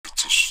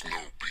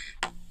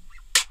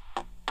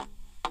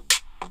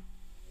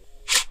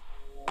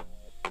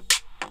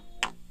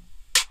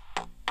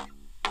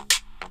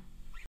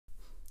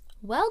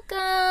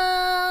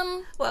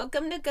Welcome!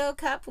 Welcome to Go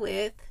Cup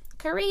with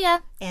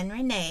Korea, and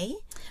Renee.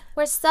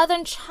 where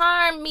Southern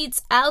charm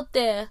meets out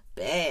there.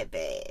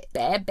 Baby.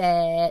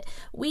 Baby.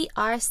 We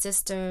are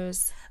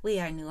sisters. We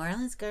are New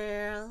Orleans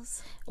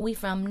girls. We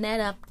from Net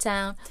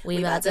Uptown. We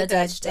about to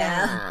touch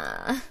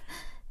down.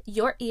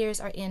 Your ears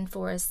are in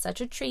for such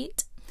a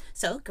treat.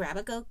 So grab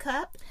a Go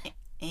Cup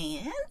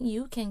and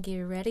you can get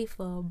ready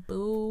for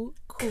Boo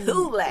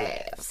Cool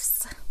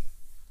Laughs.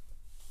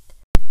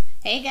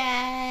 Hey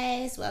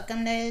guys,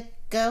 welcome to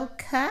Go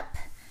Cup.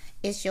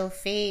 It's your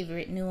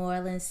favorite New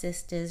Orleans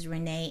sisters,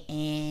 Renee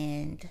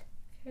and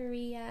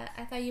Korea.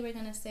 I thought you were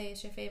going to say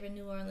it's your favorite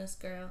New Orleans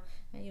girl,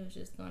 and you was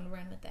just going to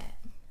run with that.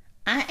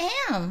 I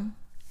am.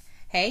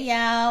 Hey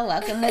y'all,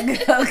 welcome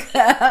to Go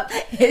Cup.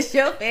 It's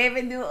your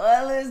favorite New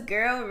Orleans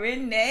girl,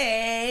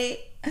 Renee.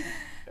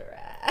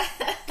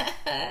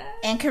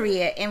 And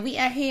Korea. And we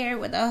are here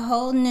with a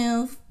whole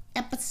new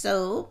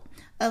episode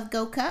of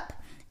Go Cup.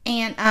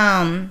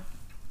 And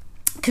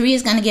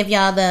Korea's going to give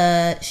y'all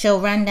the show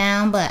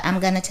rundown, but I'm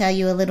going to tell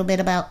you a little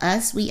bit about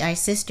us. We are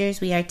sisters.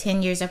 We are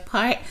 10 years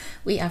apart.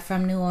 We are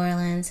from New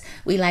Orleans.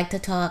 We like to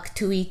talk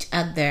to each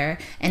other.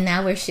 And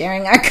now we're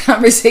sharing our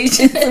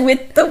conversations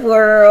with the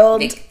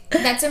world.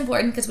 That's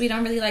important because we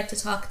don't really like to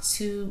talk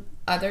to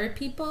other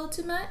people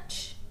too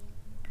much.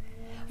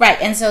 Right,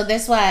 and so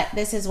this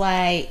is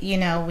why, you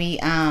know, we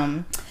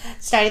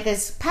started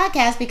this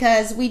podcast,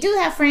 because we do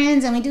have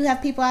friends and we do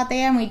have people out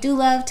there, and we do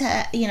love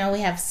to, you know,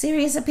 we have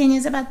serious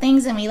opinions about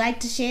things and we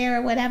like to share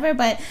or whatever,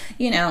 but,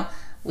 you know,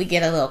 we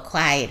get a little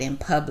quiet in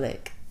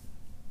public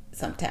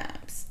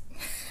sometimes.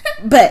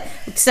 But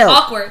so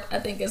awkward, I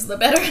think, is the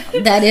better.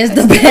 That is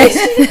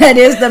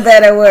the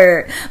better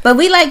word. But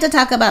we like to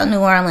talk about New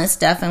Orleans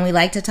stuff, and we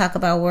like to talk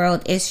about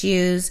world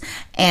issues,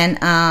 and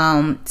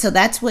so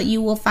that's what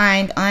you will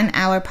find on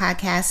our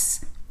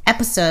podcast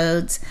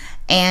episodes.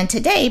 And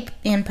today,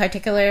 in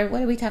particular,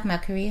 what are we talking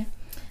about, Korea?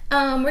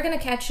 We're gonna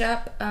catch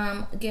up,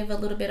 give a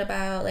little bit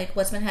about like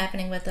what's been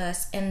happening with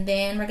us, and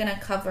then we're gonna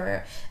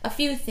cover a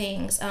few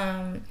things.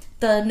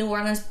 The New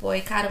Orleans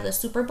boycott of the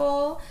Super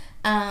Bowl.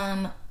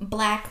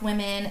 Black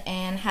women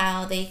and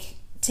how they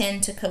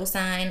tend to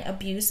co-sign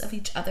abuse of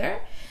each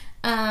other,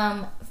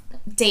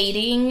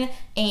 dating,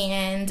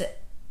 and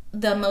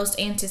the most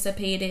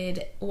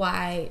anticipated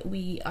why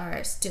we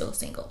are still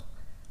single.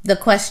 The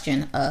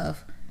question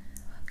of,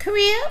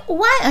 Korea,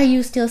 why are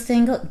you still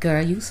single?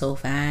 Girl, you so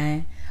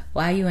fine.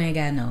 Why you ain't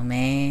got no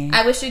man?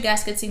 I wish you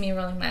guys could see me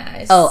rolling my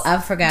eyes. Oh, I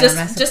forgot.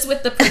 Just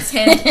with the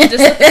pretend.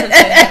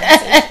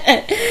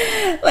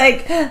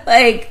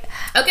 like.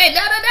 Okay,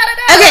 no.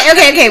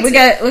 Okay.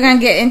 We're gonna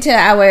get into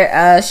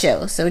our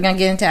show. So we're gonna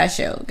get into our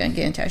show.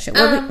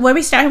 What are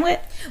we starting with?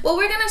 Well,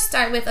 we're gonna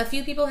start with, a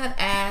few people have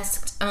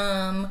asked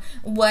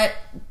why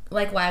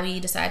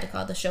we decided to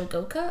call the show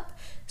Go Cup.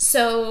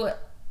 So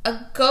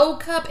a Go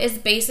Cup is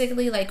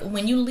basically like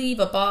when you leave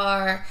a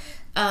bar,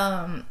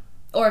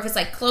 or if it's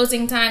like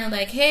closing time,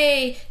 like,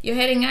 hey, you're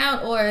heading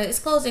out, or it's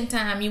closing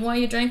time, you want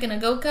your drink in a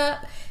Go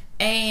Cup,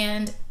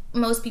 and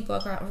most people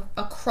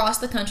across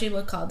the country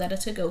would call that a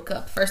to-go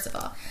cup, first of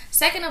all.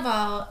 Second of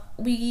all,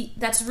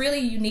 that's really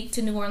unique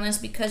to New Orleans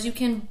because you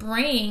can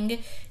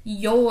bring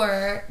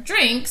your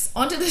drinks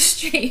onto the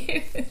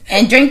street.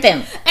 And drink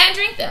them.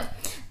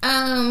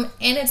 And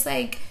it's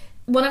like,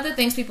 one of the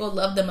things people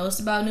love the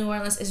most about New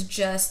Orleans is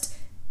just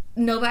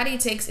nobody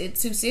takes it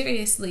too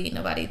seriously.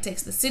 Nobody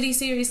takes the city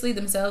seriously,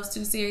 themselves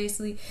too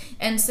seriously.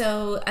 And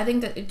so I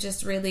think that it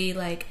just really,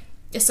 like,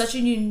 it's such a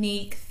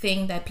unique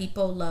thing that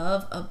people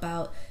love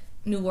about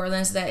New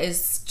Orleans that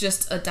is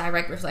just a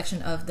direct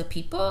reflection of the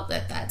people.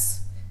 That's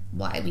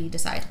why we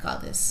decided to call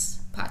this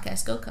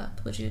podcast Go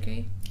Cup. Would you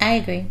agree? I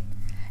agree.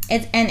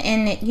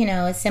 And you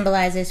know, it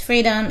symbolizes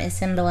freedom, it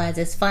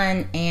symbolizes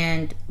fun,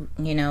 and,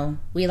 you know,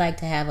 we like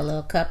to have a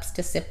little cups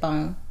to sip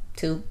on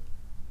too.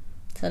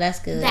 So that's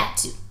good. That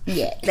too.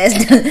 Yeah,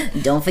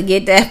 don't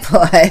forget that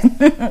part.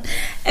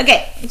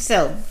 Okay,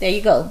 so there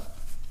you go.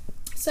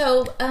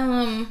 So,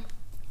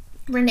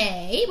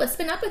 Renee, what's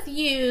been up with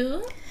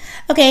you?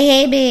 Okay,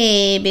 hey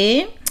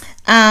baby.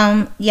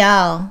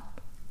 Y'all,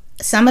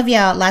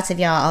 lots of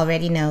y'all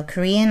already know,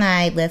 Korea and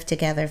I lived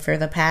together for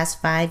the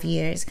past 5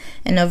 years,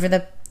 and over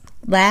the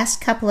last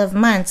couple of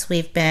months,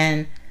 we've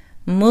been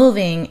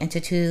moving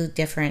into 2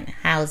 different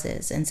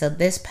houses. And so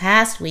this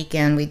past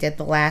weekend, we did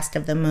the last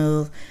of the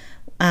move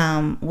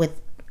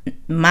with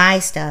my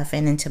stuff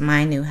and into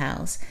my new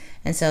house.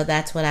 And so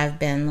that's what I've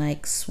been,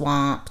 like,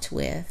 swamped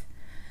with.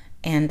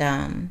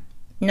 And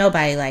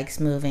nobody likes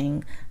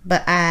moving,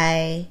 but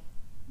I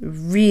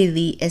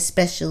really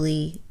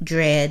especially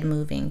dread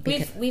moving.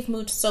 Because we've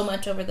moved so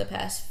much over the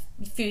past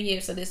few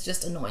years that it's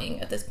just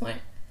annoying at this point.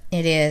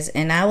 It is.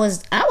 And I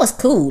was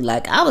cool.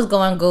 Like, I was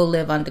going to go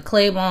live under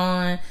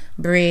Claiborne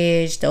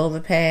Bridge, the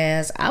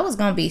overpass. I was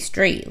going to be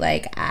straight.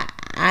 Like,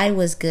 I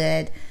was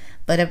good.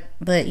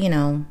 But you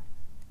know,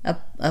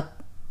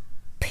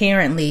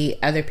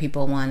 apparently other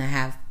people want to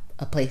have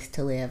a place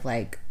to live,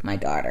 like my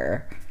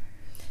daughter.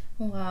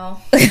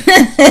 Wow.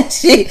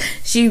 she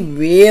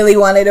really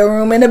wanted a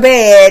room and a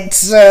bed,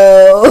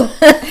 so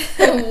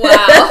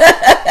wow.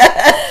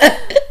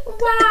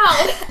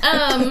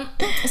 Wow.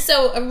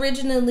 So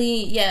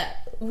originally, yeah,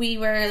 we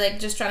were like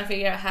just trying to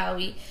figure out how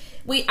we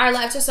our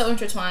lives are so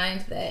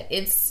intertwined that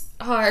it's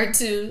hard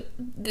to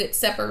get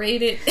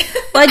separated.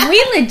 Like,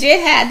 we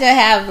legit had to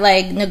have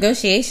like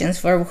negotiations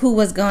for who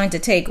was going to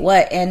take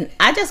what, and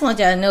I just want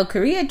y'all to know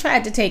Korea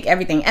tried to take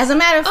everything. As a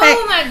matter of fact,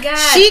 oh my god,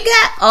 she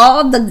got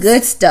all the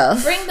good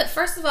stuff.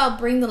 First of all,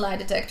 bring the lie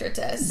detector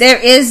test. There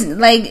is,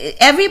 like,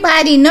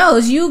 everybody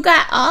knows you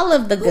got all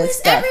of the good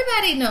stuff.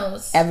 Everybody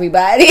knows.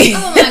 Everybody.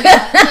 Oh my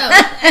god,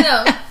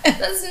 no,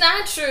 that's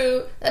not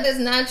true. That is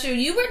not true.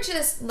 You were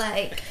just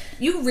like,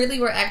 you really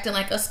were acting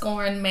like a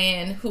scorned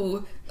man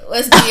who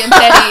was being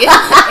petty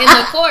in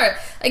the court.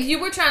 Like,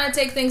 you were trying to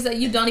take things that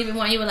you don't even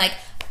want. You were like,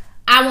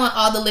 I want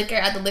all the liquor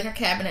at the liquor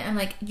cabinet. I'm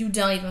like, you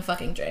don't even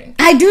fucking drink.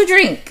 I do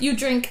drink. You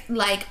drink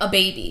like a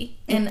baby,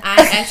 and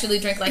I actually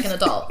drink like an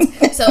adult.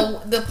 So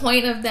the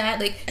point of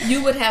that, like,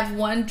 you would have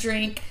one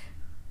drink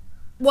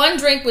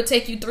would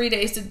take you 3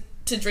 days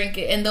to drink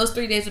it, and those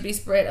 3 days would be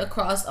spread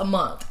across a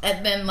month,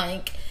 and then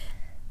like,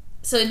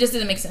 so it just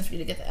didn't make sense for you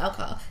to get the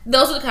alcohol.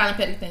 Those are the kind of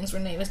petty things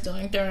Renee was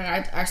doing during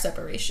our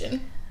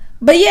separation.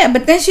 But yeah,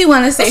 but then she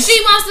want to say she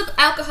wants the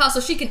alcohol so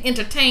she can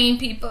entertain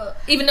people,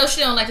 even though she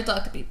don't like to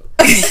talk to people.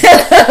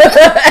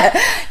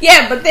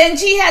 Yeah, but then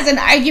she has an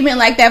argument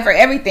like that for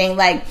everything.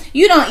 Like,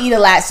 you don't eat a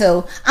lot,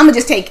 so I'm gonna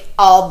just take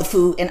all the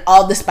food and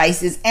all the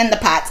spices and the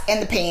pots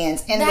and the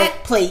pans and the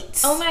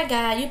plates. Oh my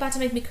god, you're about to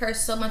make me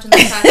curse so much on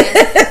this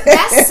podcast.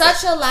 That's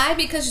such a lie,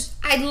 because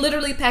I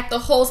literally packed the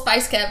whole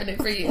spice cabinet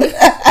for you.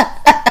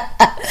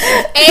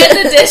 And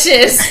the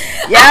dishes.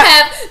 Yep. I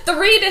have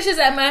 3 dishes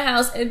at my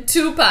house and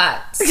 2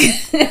 pots.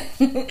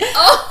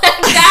 Oh my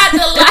god,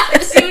 the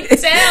lies you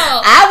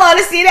tell. I want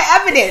to see the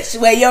evidence.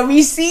 Where your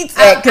receipts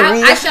at,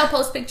 Korea? I shall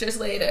post pictures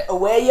later.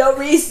 Where your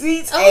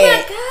receipts at? Oh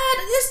my god,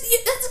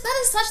 that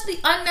is such the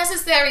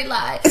unnecessary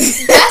lie. That's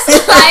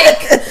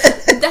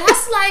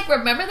like,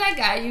 remember that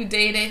guy you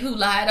dated who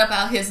lied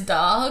about his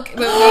dog?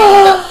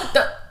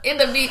 In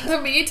the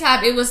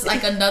meantime, it was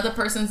like another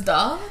person's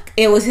dog.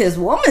 It was his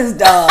woman's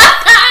dog.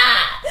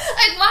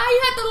 Like, why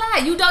you have to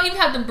lie? You don't even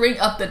have to bring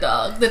up the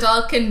dog. The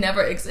dog can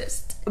never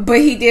exist. But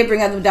he did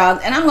bring up the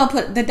dog, and I'm gonna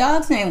put the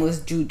dog's name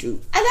was Juju,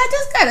 and I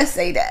just gotta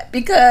say that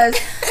because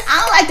I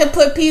don't like to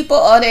put people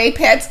or their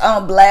pets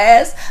on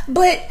blast.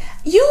 But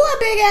you a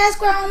big ass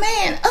grown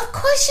man. Of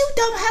course, you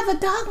don't have a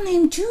dog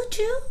named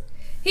Juju.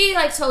 He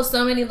like told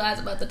so many lies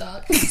about the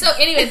dog. So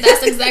anyway,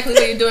 that's exactly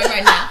what you're doing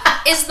right now.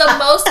 It's the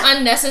most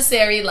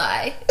unnecessary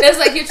lie. It's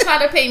like you're trying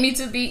to paint me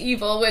to be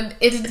evil when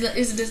it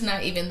is just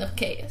not even the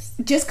case.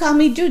 Just call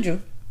me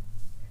Juju.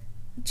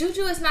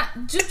 Juju is not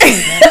Juju.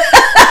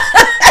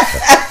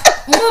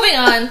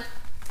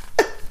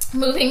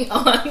 Moving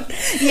on.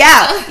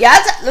 Yeah.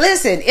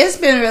 Listen, it's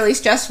been really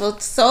stressful.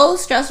 So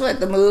stressful at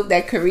the move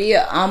that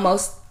Korea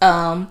almost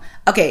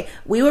okay,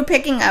 we were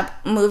picking up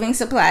moving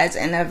supplies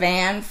in a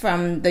van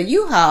from the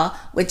U-Haul,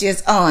 which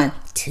is on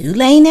 2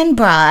 Lane and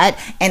Broad,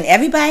 and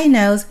everybody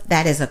knows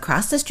that is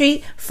across the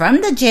street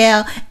from the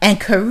jail, and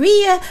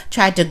Korea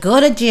tried to go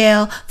to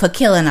jail for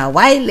killing a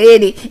white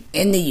lady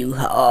in the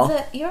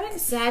U-Haul. Your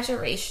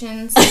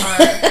exaggerations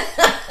are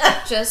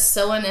just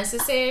so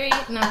unnecessary,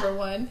 number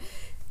one.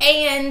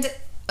 And,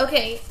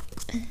 okay,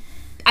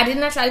 I did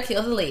not try to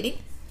kill the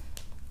lady.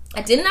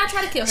 I did not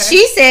try to kill her.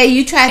 She said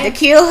you tried to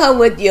kill her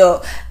with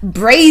your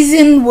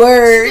brazen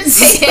words.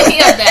 She didn't say any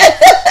of that.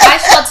 I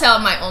shall tell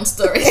my own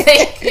story.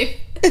 Thank you.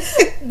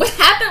 What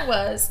happened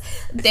was,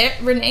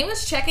 Renee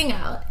was checking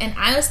out, and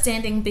I was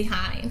standing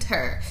behind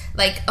her,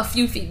 like a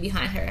few feet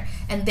behind her.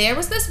 And there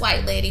was this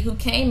white lady who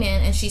came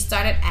in, and she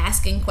started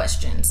asking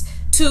questions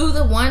to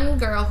the one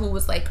girl who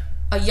was like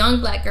a young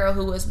black girl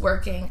who was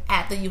working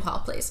at the U-Haul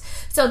place.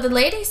 So the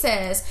lady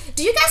says,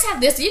 do you guys have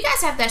this? Do you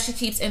guys have that? She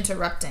keeps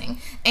interrupting.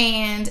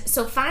 And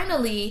so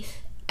finally,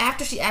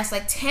 after she asked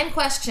like 10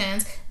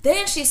 questions,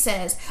 then she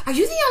says, are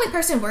you the only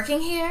person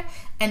working here?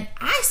 And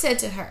I said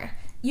to her,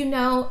 you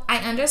know, I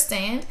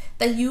understand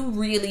that you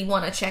really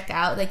want to check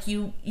out, like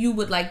you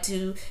would like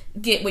to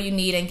get what you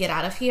need and get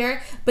out of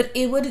here, but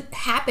it would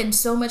happen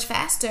so much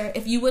faster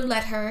if you would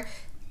let her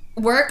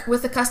work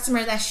with the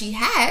customer that she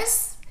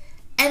has.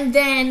 And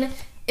then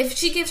if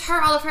she gives her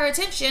all of her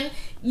attention,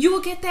 you will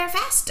get there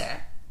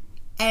faster.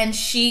 And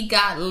she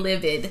got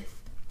livid.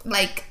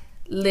 Like,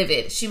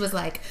 livid. She was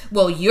like,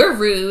 well, you're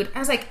rude. I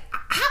was like,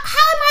 how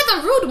am I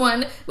the rude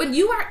one when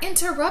you are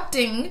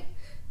interrupting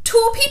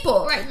 2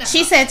 people right now?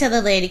 She said to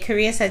the lady,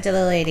 Korea said to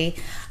the lady,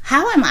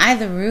 how am I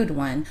the rude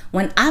one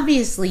when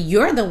obviously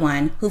you're the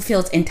one who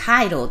feels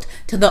entitled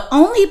to the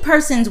only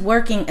person who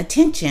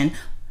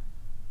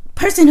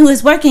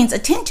is working's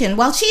attention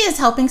while she is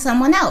helping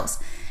someone else?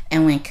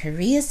 And when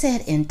Korea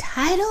said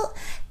entitled,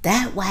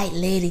 that white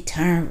lady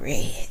turned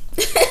red.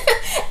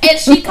 And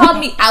she called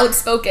me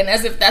outspoken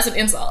as if that's an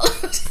insult.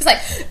 She's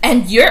like,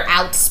 and you're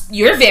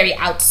very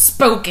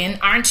outspoken,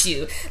 aren't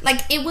you?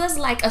 Like, it was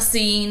like a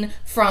scene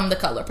from The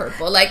Color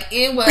Purple. Like,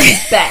 it was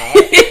bad.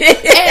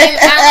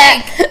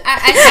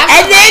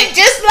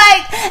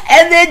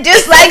 And then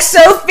just like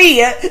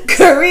Sophia,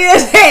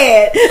 Korea's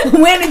head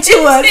went into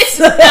a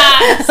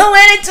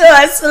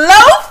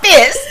slow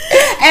fist,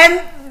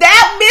 and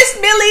that Miss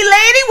Millie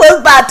lady was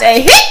about to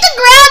hit the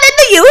ground in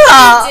the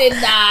U-Haul. Did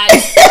not.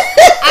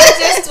 I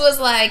just was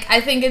like,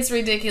 I think it's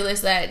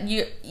ridiculous that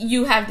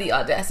you have the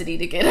audacity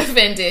to get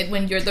offended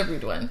when you're the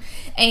rude one.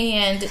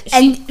 And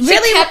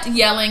she kept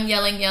yelling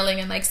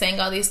and like saying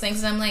all these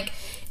things, and I'm like,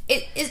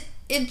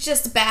 it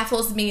just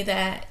baffles me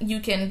that you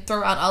can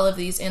throw out all of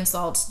these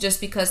insults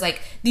just because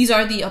like these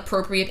are the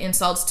appropriate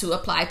insults to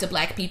apply to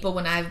black people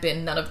when I've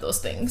been none of those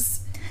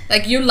things.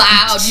 Like, you're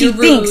loud, you're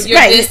rude, you're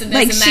this and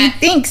this and that. She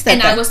thinks that.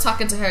 And I was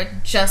talking to her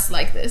just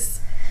like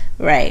this.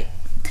 Right.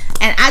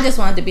 And I just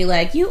wanted to be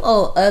like, you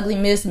old ugly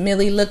Miss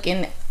Millie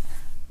looking.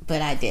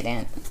 But I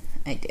didn't.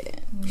 Yeah.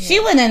 She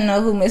wouldn't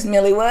know who Miss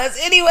Millie was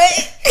anyway.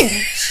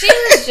 She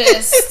was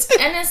just,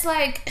 and it's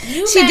like,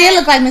 she did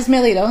look like Miss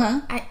Millie though,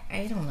 huh?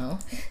 I don't know.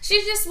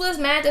 She just was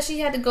mad that she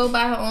had to go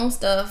buy her own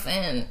stuff,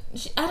 and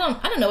I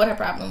don't know what her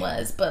problem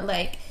was, but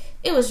like,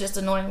 it was just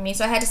annoying me,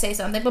 so I had to say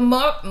something.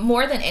 But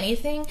more than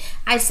anything,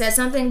 I said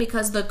something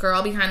because the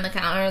girl behind the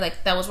counter,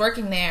 like, that was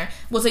working there,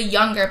 was a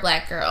younger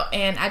black girl.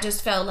 And I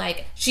just felt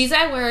like, she's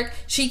at work,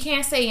 she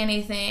can't say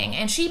anything,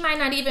 and she might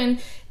not even,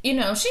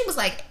 she was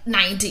like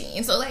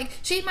 19. So, like,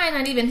 she might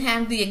not even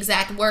have the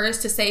exact words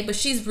to say, but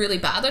she's really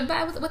bothered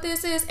by what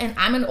this is. And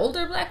I'm an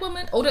older black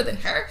woman, older than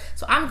her,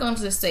 so I'm going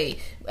to say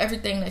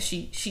everything that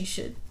she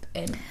should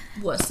and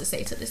was to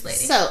say to this lady.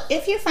 So,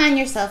 if you find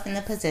yourself in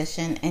the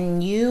position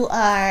and you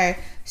are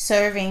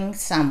serving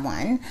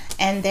someone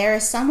and there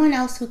is someone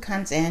else who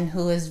comes in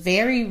who is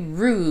very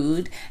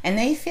rude and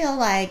they feel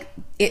like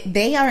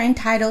they are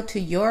entitled to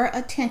your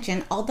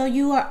attention, although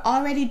you are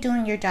already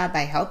doing your job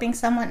by helping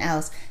someone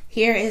else,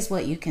 here is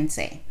what you can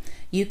say.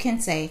 You can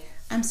say,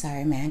 I'm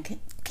sorry, man.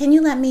 Can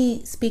you let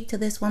me speak to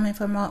this woman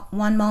for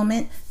one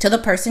moment? To the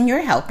person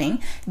you're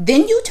helping.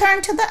 Then you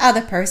turn to the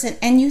other person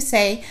and you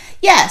say,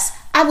 yes,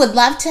 I would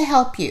love to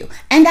help you.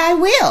 And I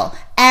will.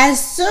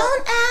 As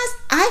soon as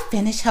I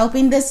finish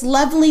helping this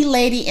lovely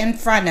lady in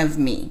front of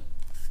me.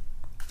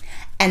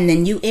 And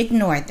then you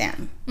ignore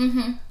them.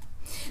 Mm-hmm.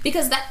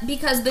 Because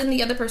then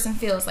the other person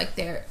feels like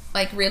they're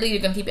like, really,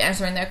 you're gonna keep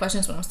answering their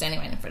questions when I'm standing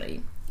right in front of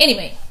you.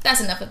 Anyway,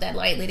 that's enough of that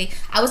white lady.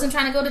 I wasn't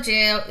trying to go to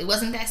jail. It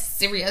wasn't that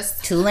serious.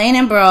 Tulane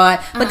and Broad.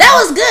 But that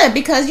was good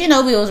because, we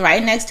was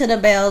right next to the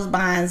Bells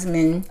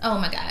bondsman. Oh,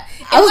 my God.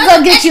 I was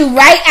going to get you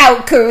right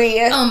out,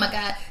 Korea. Oh, my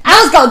God.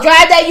 I was going to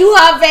drive that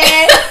U-Haul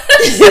van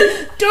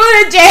through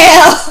the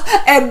jail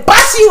and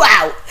bust you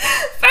out.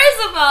 First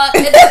of all,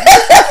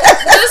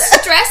 the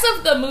stress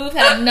of the move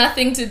had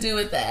nothing to do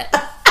with that.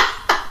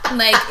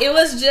 Like, it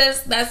was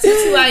just, that's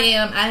just who I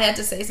am. I had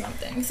to say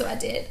something, so I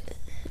did.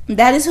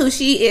 That is who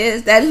she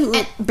is. That is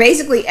who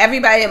basically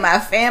everybody in my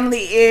family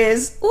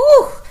is.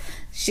 Ooh,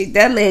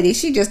 that lady,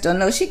 she just don't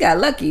know. She got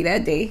lucky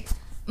that day.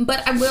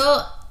 But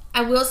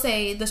I will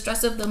say the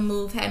stress of the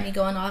move had me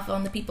going off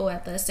on the people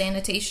at the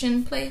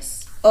sanitation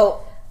place.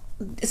 Oh,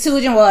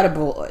 Sewage and Water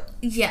Board.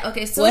 Yeah,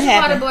 okay. Sewage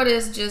and Water Board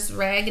is just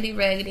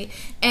raggedy.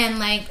 And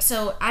like,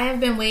 so I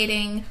have been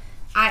waiting.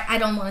 I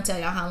don't want to tell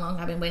y'all how long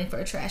I've been waiting for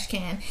a trash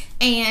can.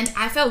 And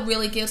I felt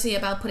really guilty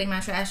about putting my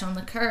trash on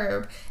the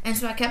curb. And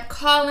so I kept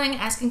calling,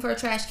 asking for a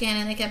trash can,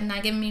 and they kept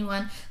not giving me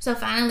one. So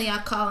finally I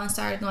called and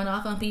started going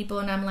off on people.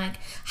 And I'm like,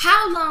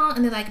 how long?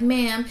 And they're like,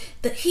 ma'am,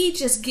 he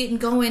just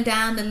going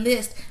down the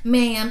list.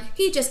 Ma'am,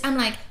 I'm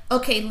like,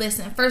 okay,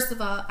 listen. First of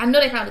all, I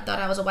know they probably thought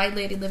I was a white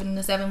lady living in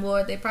the 7th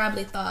Ward. They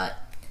probably thought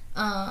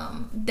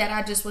that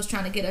I just was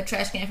trying to get a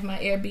trash can for my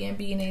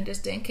Airbnb and they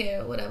just didn't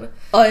care or whatever.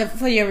 Or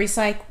for your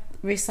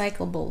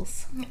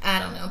recyclables. I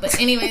don't know,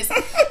 but anyways,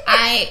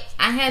 I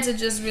had to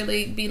just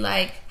really be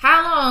like,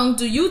 how long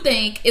do you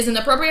think is an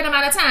appropriate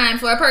amount of time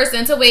for a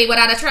person to wait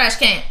without a trash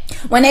can?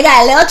 When they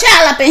got a little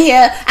child up in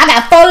here, I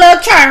got 4 little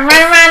children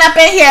running around up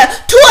in here.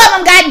 2 of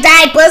them got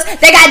diapers.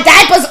 They got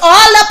diapers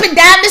all up and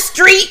down the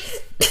street.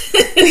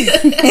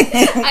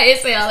 I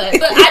didn't say all that,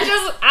 but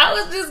I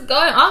was just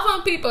going off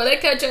on people. They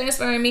kept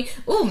transferring me.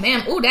 Ooh,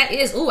 ma'am. Ooh,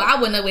 I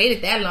wouldn't have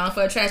waited that long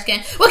for a trash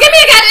can. Well, give me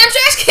a goddamn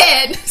trash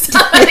can.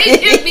 Somebody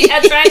give me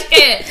a trash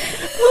can.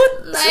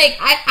 Like,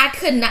 I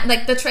could not,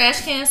 like, the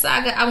trash can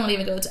saga, I won't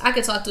even go to. I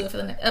could talk to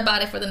it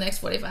about it for the next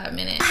 45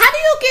 minutes. How do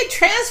you get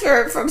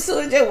transferred from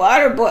Sewage and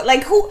Water Board?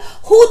 Like, who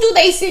do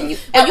they send you?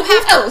 Well,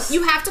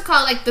 you have to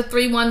call, like, the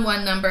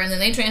 311 number, and then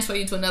they transfer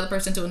you to another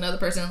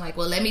person, like,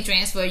 well, let me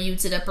transfer you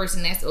to the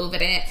person that's over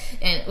there,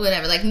 and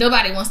whatever. Like,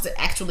 nobody wants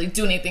to actually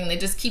do anything. They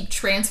just keep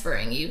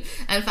transferring you.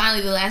 And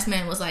finally, the last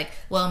man was like,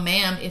 well,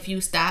 ma'am, if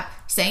you stop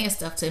saying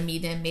stuff to me,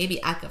 then maybe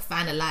I could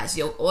finalize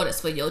your orders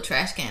for your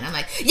trash can. I'm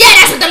like, yeah,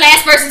 that's what the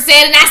last person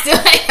said, and I still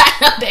ain't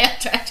got no damn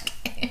trash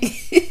can.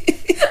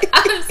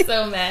 I was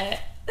so mad.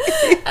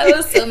 I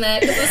was so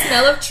mad because the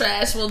smell of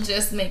trash will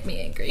just make me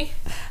angry.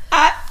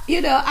 I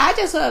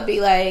just want to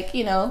be like,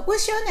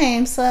 what's your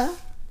name, sir?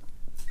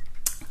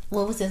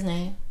 What was his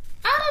name?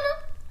 I don't know.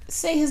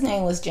 Say his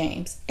name was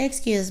James.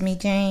 Excuse me,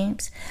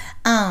 James.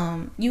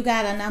 You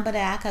got a number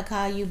that I could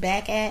call you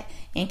back at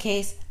in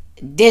case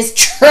this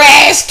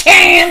trash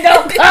can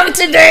don't come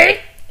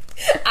today?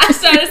 I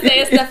started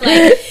saying stuff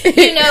like,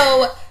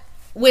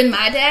 when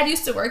my dad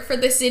used to work for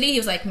the city, he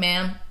was like,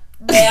 ma'am.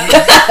 He didn't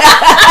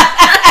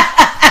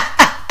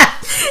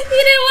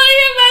want to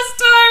hear my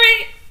story.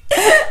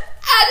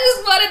 I just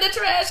wanted the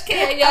trash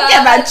can, y'all. I'm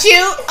talking about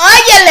you or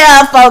your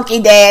little funky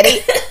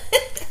daddy.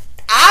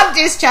 I'm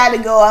just trying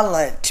to go on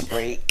lunch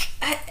break.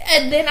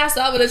 And then I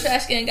saw when the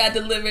trash can got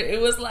delivered, it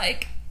was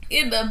like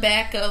in the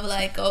back of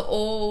like an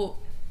old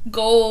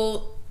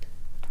gold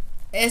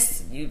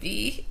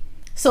SUV.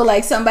 So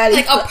like somebody,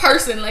 like a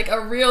person, like a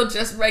real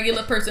just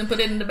regular person, put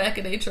it in the back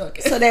of their truck.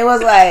 So they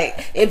was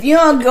like, if you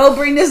don't go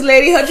bring this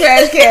lady her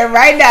trash can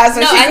right now.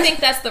 So I think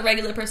that's the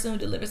regular person who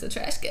delivers the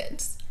trash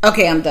cans.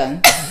 Okay, I'm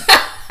done.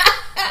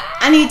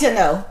 I need to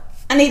know.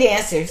 I need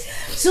answers.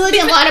 Sewage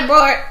and water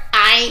board,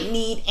 I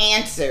need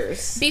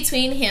answers.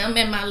 Between him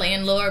and my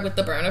landlord with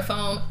the burner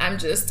phone, I'm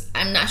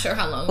not sure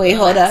how long. Wait,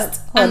 hold up.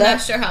 I'm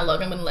not sure how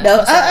long I'm gonna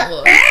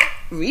last.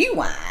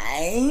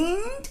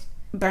 Rewind.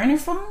 Burner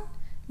phone?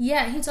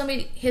 Yeah, he told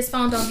me his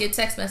phone don't get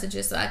text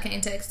messages, so I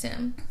can't text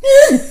him.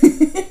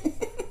 And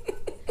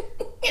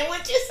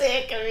what you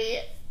said,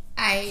 Korea?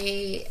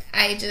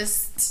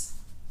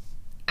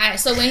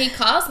 So when he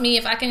calls me,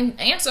 if I can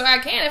answer, I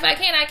can. If I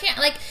can't, I can't.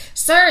 Like,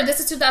 sir, this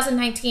is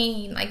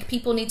 2019. Like,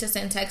 people need to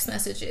send text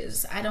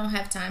messages. I don't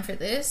have time for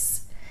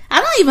this.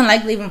 I don't even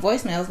like leaving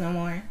voicemails no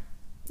more.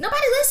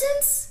 Nobody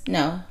listens?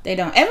 No, they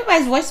don't.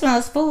 Everybody's voicemail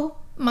is full.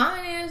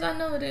 Mine is. I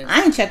know it is.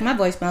 I ain't checked my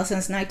voicemail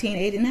since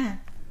 1989.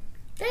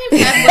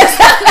 They've had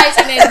voicemail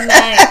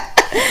 1989.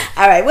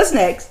 All right, what's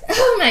next?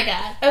 Oh my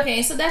god.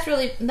 Okay, so that's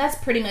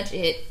pretty much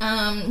it.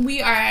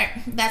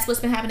 That's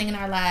what's been happening in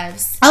our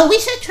lives. Oh,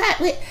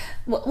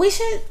 we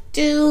should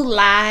do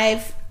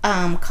live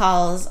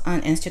calls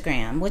on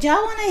Instagram. Would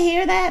y'all want to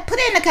hear that? Put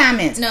it in the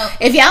comments. No.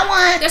 If y'all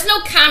want. There's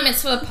no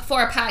comments for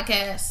a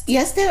podcast.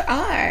 Yes, there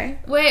are.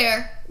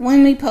 Where?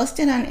 When we post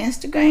it on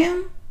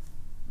Instagram.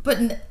 But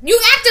you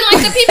acting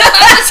like the people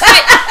about to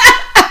type.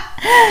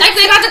 Like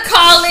they about to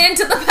call in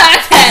to the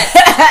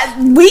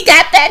podcast. We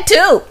got that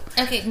too.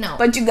 Okay, no.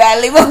 But you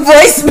gotta leave a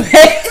voicemail.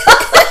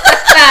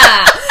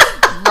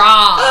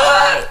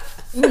 Right.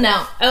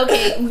 No.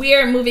 Okay,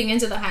 we're moving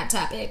into the hot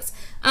topics.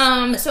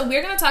 So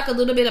we're going to talk a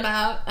little bit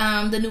about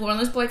the New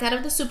Orleans boycott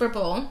of the Super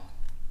Bowl.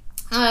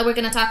 We're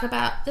going to talk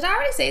about... Did I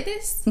already say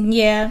this?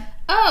 Yeah.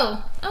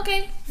 Oh,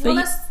 okay. Well,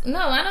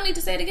 I don't need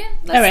to say it again.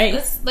 All right.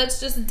 Let's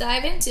just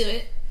dive into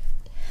it.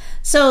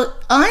 So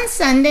on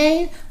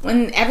Sunday,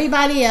 when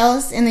everybody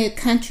else in the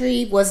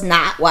country was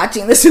not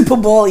watching the Super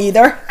Bowl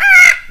either,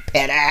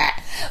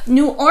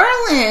 New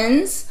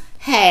Orleans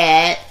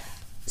had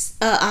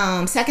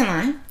second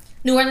line.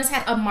 New Orleans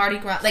had a Mardi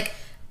Gras, like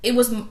it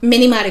was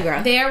mini Mardi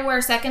Gras. There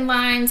were second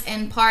lines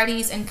and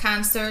parties and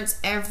concerts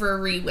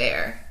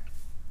everywhere.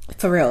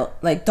 For real,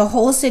 like the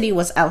whole city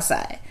was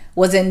outside.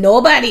 Wasn't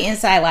nobody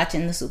inside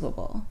watching the Super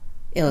Bowl.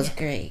 It was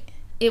great.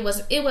 It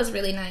was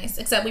really nice,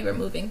 except we were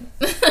moving.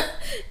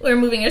 We were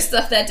moving our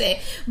stuff that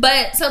day.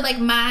 But so like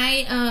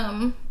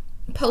my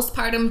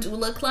postpartum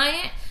doula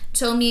client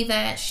told me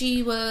that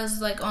she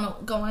was like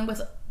going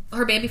with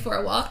her baby for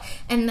a walk,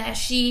 and that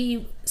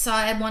she saw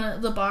at one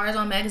of the bars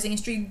on Magazine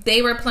Street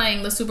they were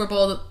playing the Super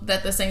Bowl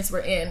that the Saints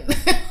were in.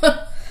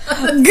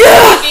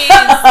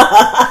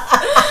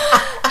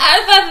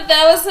 I thought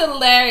that was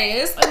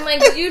hilarious. I'm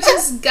like, you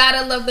just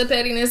gotta love the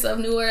pettiness of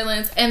New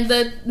Orleans. And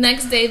the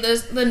next day,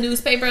 the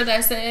newspaper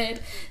that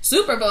said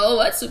Super Bowl,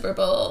 what Super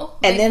Bowl?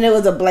 And then it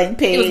was a blank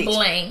page. It was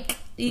blank.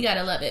 You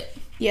gotta love it.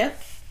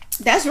 Yep,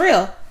 that's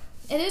real.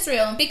 It is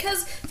real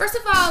because, first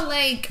of all,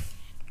 like,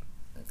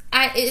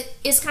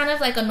 it's kind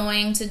of like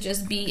annoying to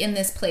just be in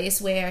this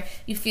place where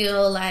you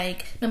feel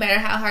like no matter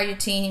how hard your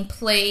team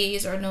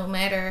plays or no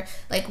matter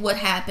like what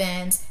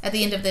happens, at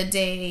the end of the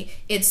day,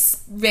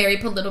 it's very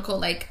political.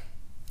 Like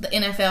the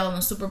NFL and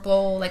the Super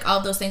Bowl, like all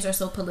those things are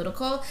so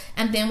political.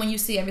 And then when you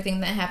see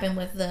everything that happened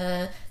with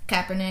the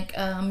Kaepernick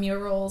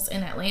murals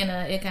in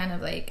Atlanta, it kind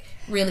of like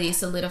really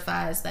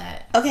solidifies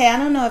that. Okay, I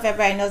don't know if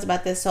everybody knows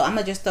about this, so I'm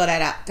gonna just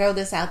throw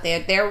this out there.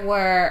 There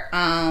were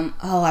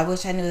I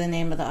wish I knew the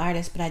name of the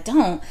artist, but I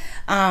don't.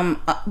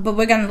 But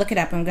we're gonna look it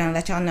up. I'm gonna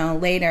let y'all know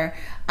later.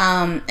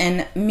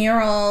 And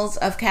murals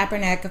of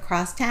Kaepernick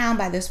across town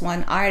by this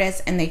one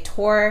artist, and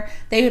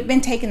they've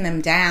been taking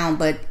them down,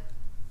 but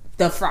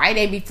the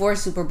Friday before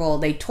Super Bowl,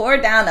 they tore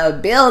down a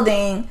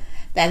building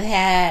that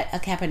had a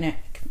Kaepernick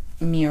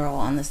mural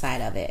on the side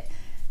of it.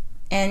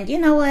 And you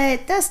know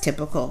what? That's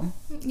typical.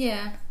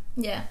 Yeah.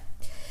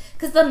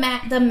 Because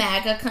the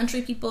MAGA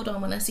country people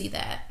don't want to see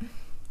that.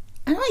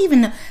 I don't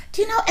even know.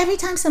 Do you know, every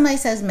time somebody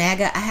says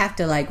MAGA, I have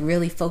to like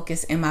really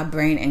focus in my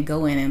brain and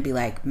go in and be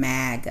like,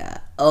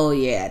 MAGA. Oh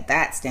yeah,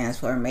 that stands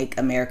for Make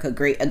America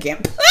Great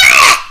Again.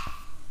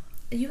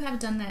 You have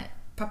done that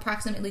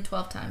approximately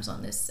 12 times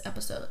on this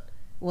episode.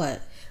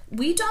 What?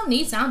 We don't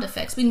need sound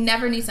effects. We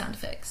never need sound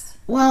effects.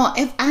 Well,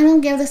 if I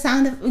don't give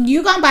the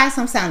you're going to buy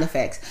some sound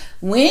effects.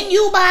 When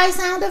you buy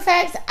sound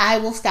effects, I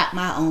will stop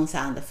my own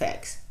sound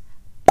effects.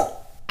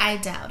 I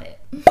doubt it.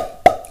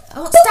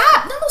 Oh,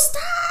 stop. No,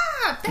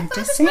 stop. That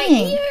bothers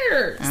my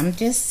ears. I'm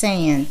just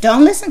saying.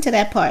 Don't listen to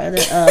that part of the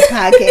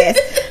podcast.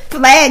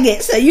 Flag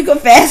it so you can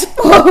fast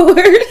forward.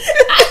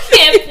 I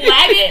can't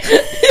flag it.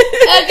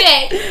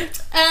 Okay.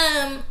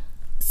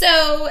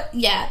 So,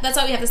 yeah, that's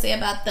all we have to say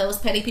about those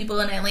petty people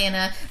in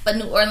Atlanta. But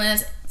New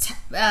Orleans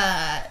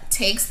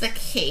takes the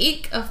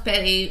cake of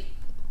petty.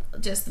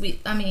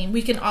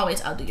 We can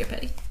always outdo your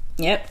petty.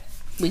 Yep.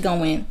 We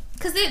gonna win.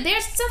 Because their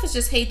stuff is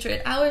just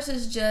hatred. Ours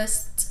is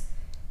just...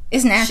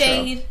 It's natural.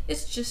 Shade.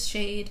 It's just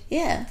shade.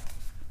 Yeah.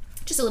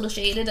 Just a little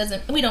shade.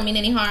 We don't mean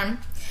any harm.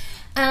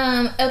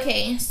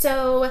 Okay,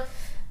 so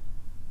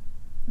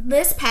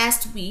this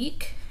past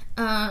week,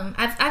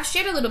 I've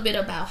shared a little bit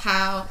about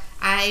how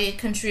I'm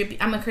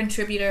a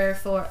contributor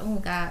for a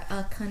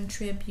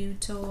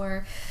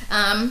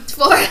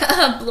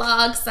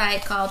blog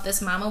site called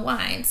This Mama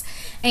Wines.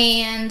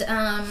 And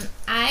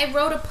I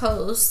wrote a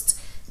post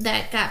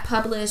that got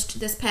published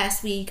this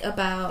past week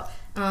about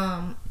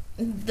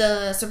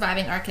the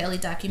Surviving R. Kelly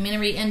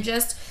documentary and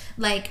just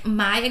like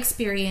my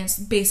experience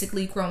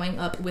basically growing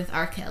up with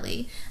R.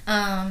 Kelly.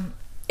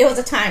 It was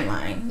a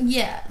timeline.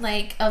 Yeah,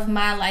 like of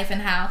my life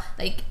and how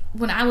like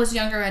when I was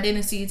younger I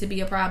didn't see it to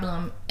be a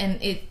problem,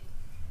 and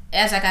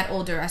as I got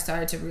older I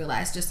started to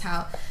realize just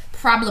how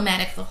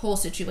problematic the whole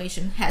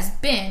situation has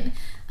been.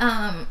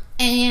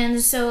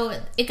 And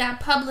so it got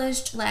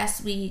published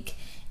last week,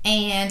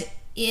 and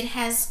it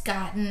has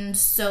gotten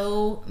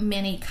so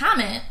many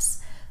comments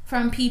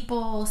from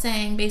people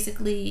saying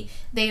basically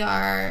they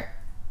are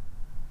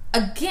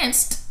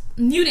against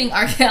muting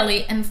R.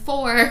 Kelly and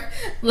for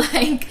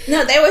like...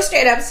 No, they were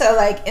straight up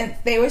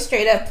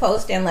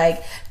posting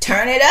like,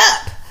 turn it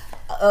up.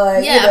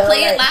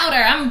 Play it louder.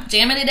 I'm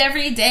jamming it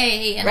every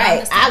day. And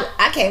right.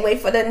 I can't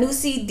wait for the new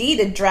CD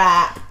to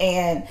drop,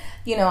 and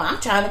I'm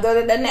trying to go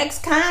to the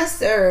next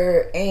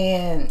concert,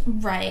 and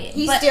right,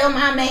 he's still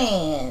my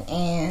man.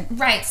 And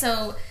right,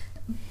 so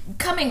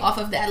coming off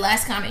of that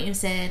last comment you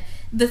said,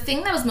 the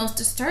thing that was most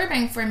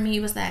disturbing for me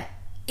was that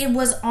it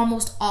was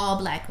almost all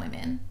black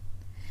women.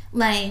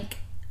 Like,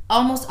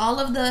 almost all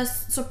of the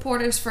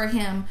supporters for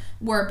him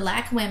were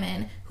black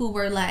women who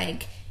were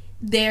like,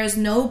 there's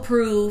no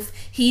proof.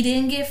 He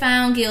didn't get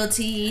found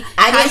guilty.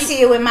 I didn't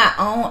see it with my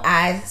own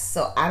eyes,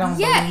 so I don't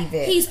believe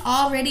it. He's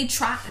already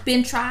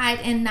been tried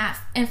and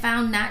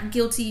found not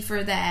guilty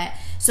for that.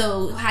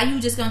 So how you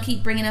just gonna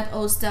keep bringing up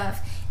old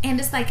stuff? And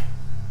it's like,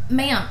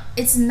 ma'am,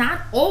 it's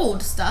not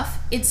old stuff.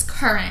 It's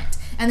current.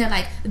 And they're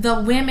like, the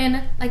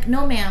women, like,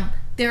 no ma'am,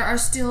 there are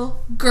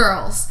still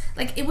girls.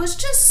 Like, it was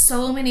just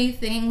so many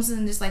things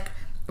and just like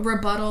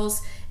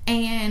rebuttals,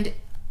 and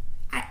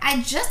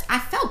I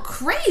felt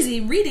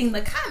crazy reading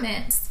the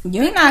comments.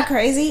 You're not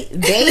crazy.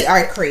 They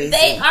are crazy.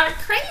 They are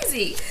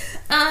crazy.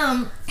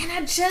 And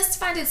I just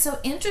find it so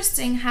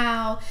interesting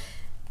how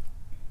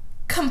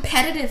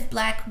competitive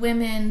black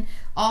women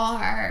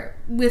are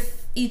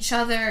with each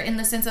other in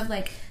the sense of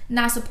like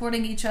not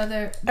supporting each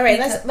other. All right,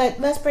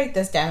 let's break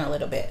this down a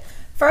little bit.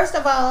 First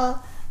of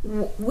all,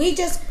 we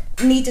just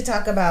need to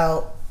talk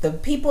about the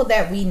people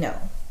that we know,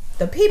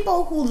 the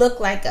people who look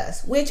like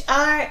us, which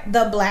are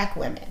the black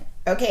women.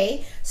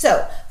 Okay,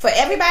 so for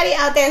everybody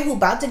out there who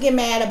about to get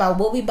mad about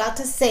what we about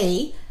to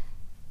say,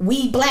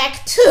 we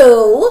black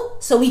too,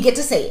 so we get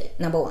to say it.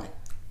 Number one.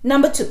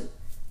 Number two,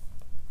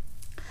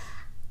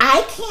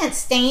 I can't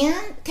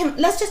stand.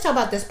 Let's just talk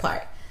about this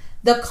part.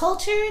 The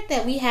culture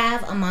that we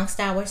have amongst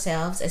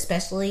ourselves,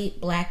 especially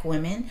black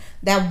women,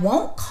 that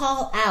won't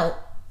call out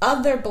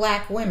other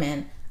black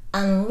women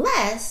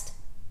unless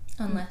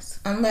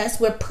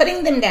we're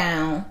putting them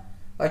down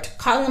or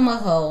calling them a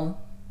hoe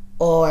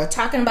or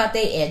talking about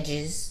their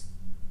edges,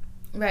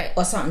 right,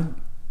 or something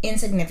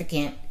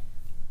insignificant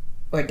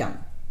or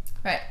dumb,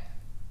 right.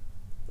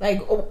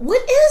 Like,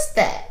 what is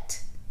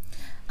that?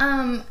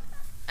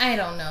 I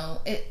don't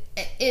know.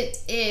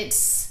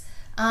 It's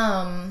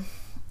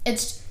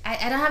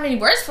I don't have any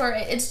words for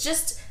it.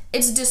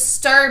 It's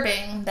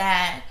disturbing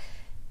that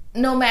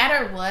no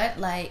matter what,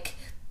 like,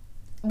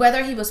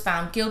 whether he was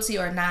found guilty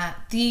or not,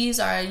 these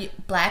are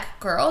black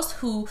girls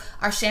who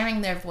are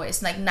sharing their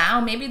voice. Like, now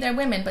maybe they're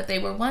women, but they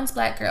were once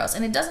black girls,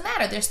 and it doesn't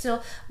matter. They're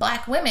still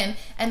black women,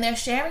 and they're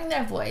sharing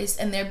their voice,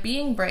 and they're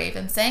being brave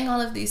and saying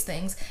all of these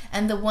things.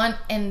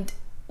 And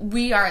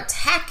we are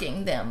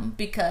attacking them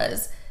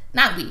because,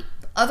 not we,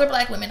 other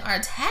black women are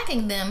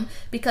attacking them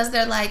because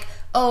they're like,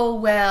 oh,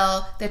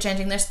 well, they're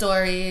changing their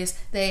stories,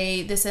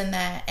 they this and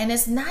that. And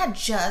it's not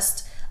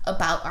just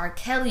about R.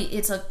 Kelly,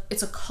 it's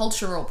a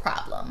cultural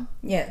problem.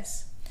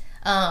 Yes.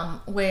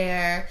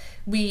 Where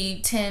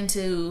we tend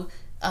to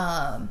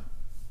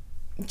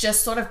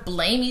just sort of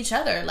blame each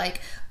other.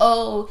 Like,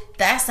 oh,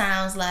 that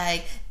sounds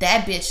like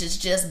that bitch is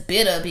just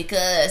bitter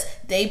because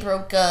they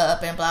broke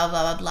up and blah,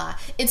 blah, blah, blah.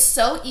 It's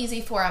so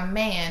easy for a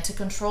man to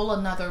control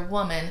another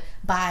woman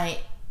by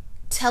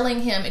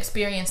telling him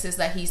experiences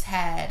that he's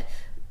had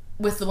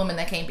with the woman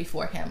that came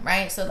before him,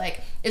 right? So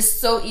like, it's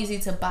so easy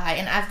to buy,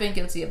 and I've been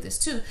guilty of this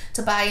too,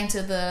 to buy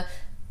into the,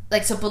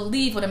 like, to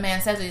believe what a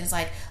man says. It's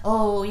like,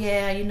 oh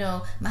yeah, you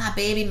know, my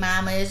baby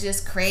mama is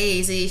just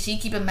crazy, she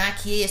keeping my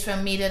kids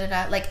from me, da da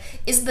da. Like,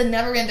 it's the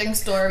never ending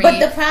story.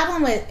 But the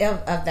problem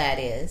of that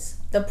is,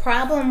 the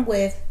problem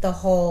with the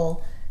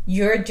whole,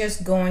 you're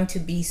just going to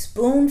be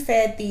spoon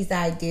fed these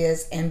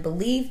ideas and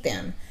believe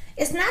them.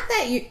 It's not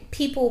that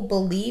people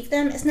believe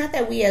them. It's not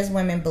that we as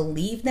women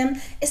believe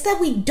them. It's that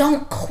we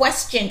don't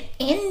question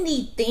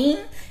anything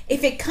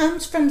if it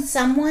comes from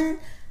someone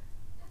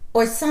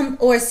or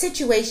a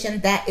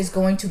situation that is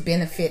going to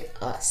benefit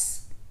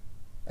us.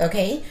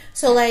 Okay?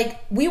 So like,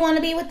 we want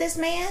to be with this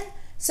man,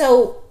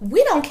 so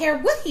we don't care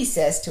what he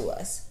says to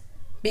us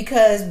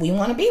because we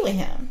want to be with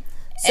him.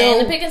 So,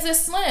 and the pickings is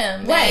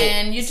slim, right?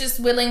 And you're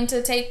just willing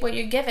to take what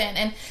you're given,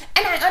 and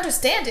I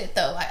understand it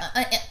though.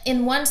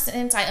 In one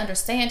sense, I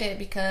understand it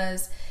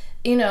because,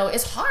 you know,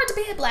 it's hard to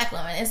be a black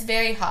woman. It's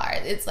very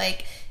hard. It's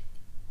like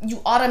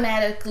you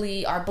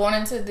automatically are born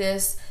into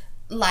this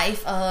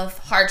life of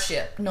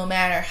hardship, no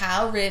matter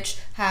how rich,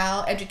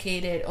 how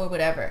educated, or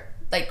whatever.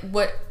 Like,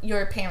 what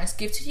your parents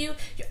give to you,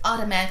 you're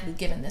automatically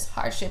given this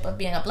hardship of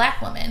being a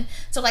black woman.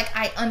 So, like,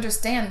 I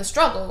understand the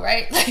struggle,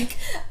 right? Like,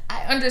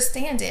 I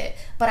understand it.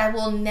 But I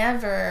will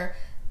never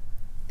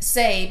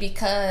say,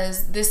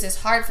 because this is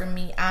hard for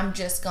me, I'm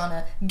just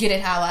gonna get it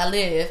how I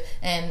live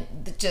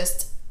and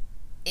just,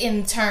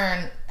 in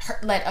turn,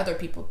 let other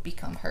people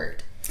become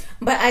hurt.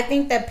 But I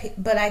think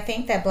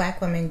that black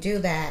women do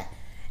that,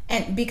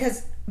 and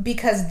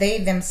because they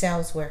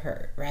themselves were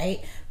hurt,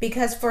 right?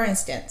 Because, for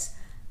instance,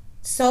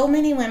 so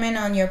many women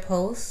on your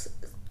post,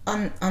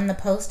 on the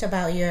post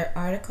about your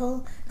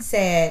article,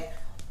 said,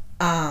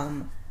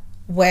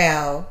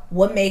 well,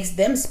 what makes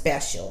them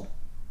special?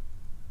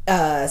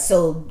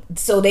 So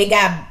they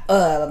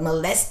got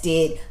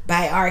molested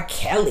by R.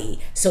 Kelly,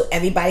 so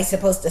everybody's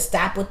supposed to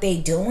stop what they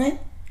doing?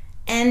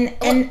 And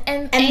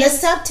the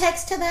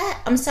subtext to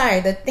that, I'm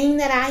sorry, the thing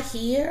that I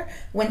hear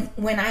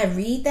when I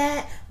read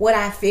that, what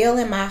I feel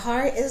in my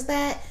heart is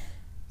that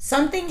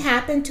something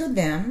happened to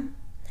them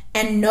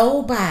and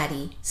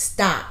nobody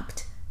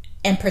stopped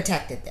and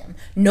protected them.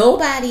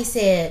 Nobody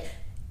said,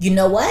 you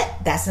know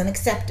what? That's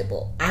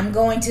unacceptable. I'm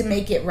going to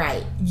make it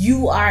right.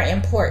 You are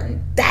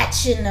important. That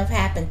shouldn't have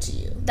happened to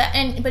you. But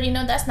you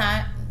know, that's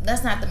not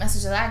the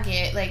message that I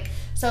get. Like,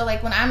 so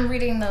like when I'm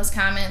reading those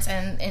comments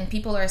and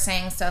people are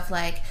saying stuff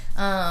like,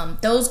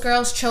 those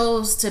girls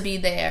chose to be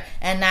there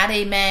and now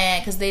they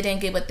mad because they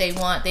didn't get what they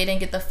want. They didn't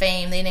get the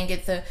fame. They didn't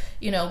get the,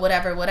 you know,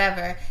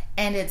 whatever.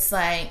 And it's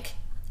like,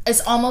 it's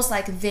almost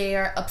like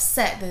they're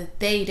upset that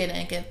they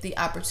didn't get the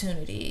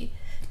opportunity.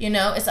 You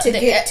know, it's to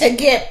get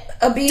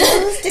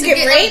abused, to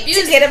get raped,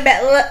 abused, to get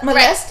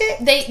molested.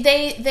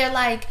 Right. They're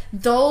like,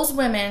 those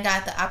women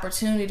got the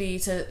opportunity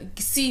to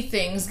see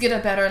things, get a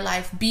better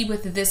life, be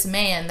with this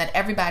man that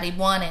everybody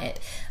wanted,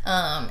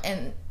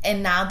 and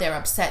now they're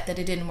upset that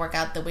it didn't work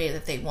out the way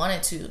that they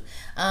wanted to,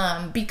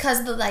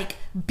 because the like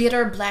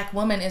bitter black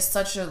woman is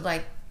such a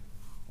like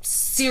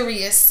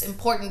serious,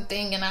 important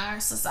thing in our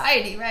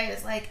society, right?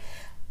 It's like,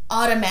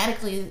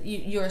 automatically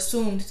you're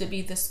assumed to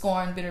be the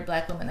scorned, bitter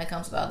black woman that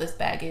comes with all this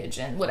baggage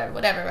and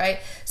whatever, right?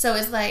 So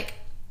it's like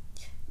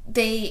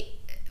they're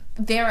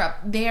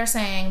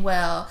saying,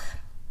 well,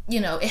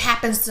 you know, it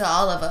happens to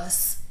all of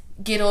us.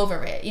 Get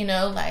over it, you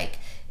know, like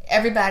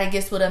everybody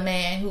gets with a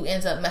man who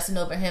ends up messing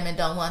over him and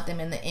don't want them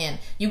in the end.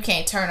 You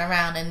can't turn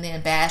around and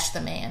then bash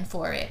the man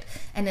for it.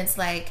 And it's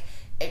like,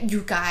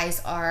 you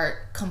guys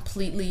are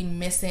completely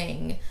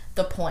missing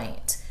the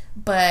point.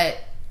 But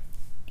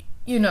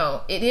you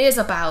know, it is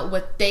about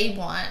what they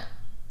want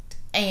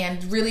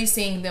and really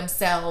seeing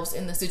themselves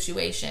in the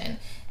situation.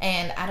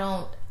 And I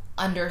don't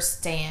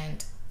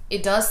understand.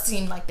 It does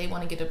seem like they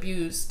want to get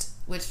abused,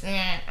 which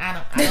I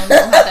don't know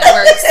how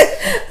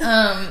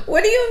that works.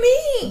 What do you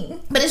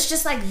mean? But it's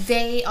just like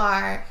they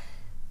are.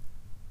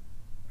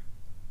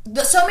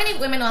 So many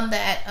women on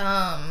that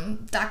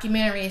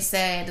documentary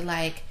said,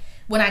 like,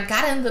 when I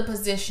got in the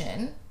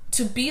position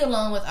to be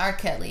alone with R.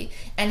 Kelly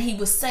and he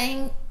was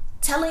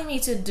telling me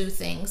to do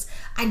things,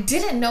 I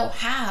didn't know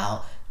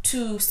how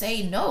to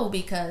say no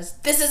because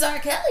this is R.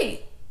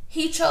 Kelly.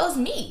 He chose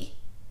me.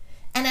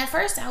 And at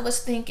first I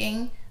was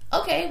thinking,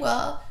 okay,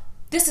 well,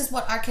 this is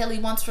what R. Kelly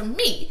wants from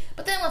me.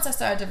 But then once I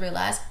started to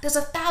realize there's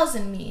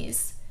 1,000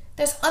 me's.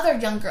 There's other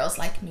young girls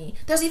like me.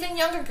 There's even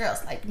younger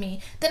girls like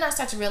me. Then I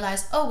start to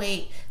realize, oh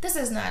wait,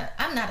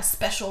 I'm not a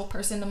special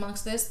person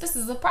amongst this. This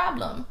is a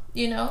problem,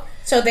 you know?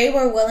 So they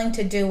were willing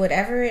to do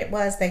whatever it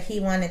was that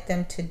he wanted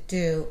them to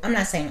do. I'm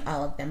not saying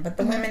all of them, but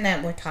the women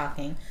that were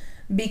talking,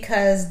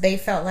 because they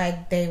felt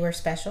like they were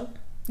special?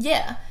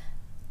 Yeah.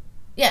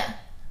 Yeah.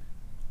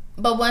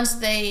 But once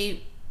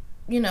they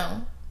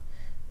realized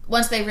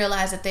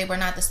that they were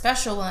not the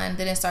special one,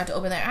 then it started to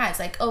open their eyes.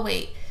 Like, oh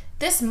wait,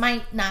 this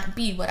might not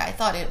be what I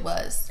thought it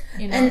was,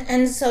 you know.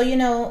 And so, you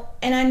know,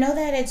 and I know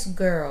that it's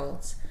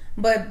girls,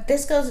 but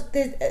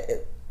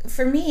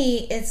for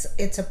me,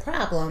 it's a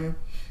problem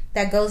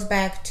that goes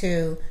back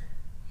to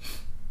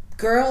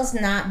girls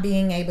not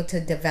being able to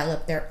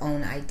develop their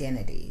own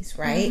identities,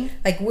 right?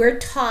 Like, we're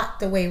taught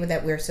the way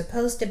that we're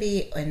supposed to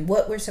be and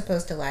what we're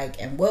supposed to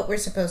like and what we're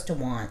supposed to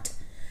want.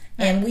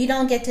 And we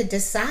don't get to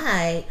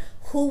decide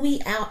who we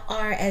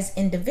are as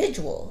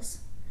individuals.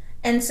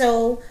 And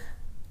so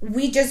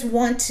we just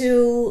want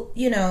to,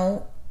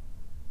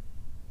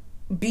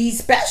 be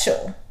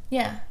special.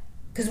 Yeah.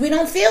 Because we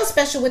don't feel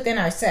special within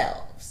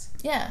ourselves.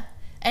 Yeah.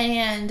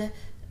 And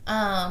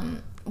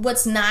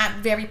what's not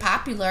very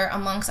popular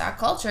amongst our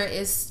culture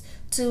is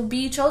to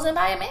be chosen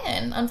by a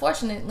man,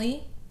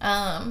 unfortunately.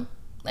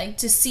 Like,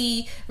 to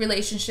see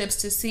relationships,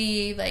 to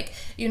see, like,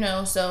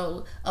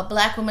 so a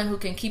black woman who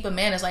can keep a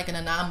man is like an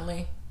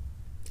anomaly.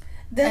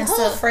 The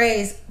whole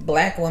phrase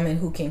 "black woman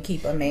who can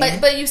keep a man,"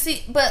 but you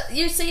see,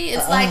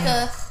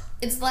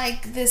 it's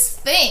like this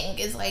thing.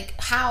 It's like,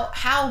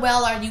 how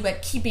well are you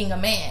at keeping a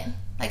man?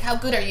 Like, how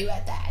good are you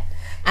at that?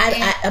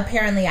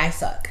 Apparently I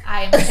suck.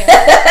 I am terrible.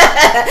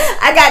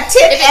 I got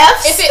 10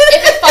 F's.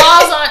 If it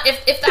falls on,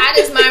 if that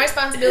is my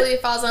responsibility,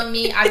 it falls on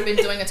me. I've been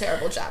doing a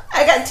terrible job.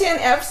 I got 10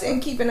 F's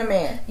in keeping a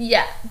man.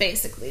 Yeah,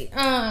 basically.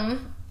 I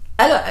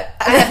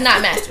have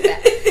not mastered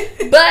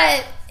that,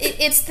 but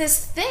it's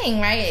this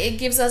thing, right? It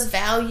gives us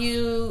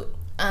value.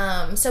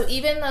 So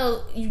even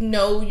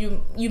though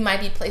you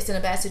might be placed in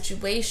a bad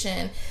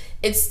situation,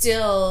 it's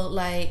still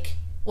like,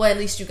 well, at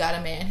least you got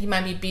a man. He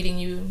might be beating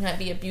you, he might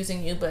be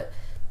abusing you, but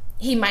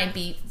he might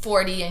be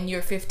 40 and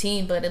you're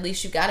 15, but at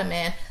least you got a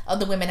man.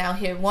 Other women out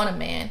here want a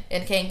man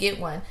and can't get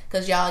one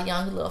because y'all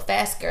young little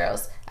fast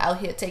girls out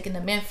here taking the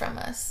men from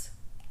us.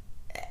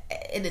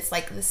 And it's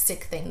like the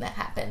sick thing that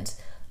happens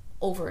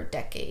over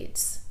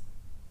decades.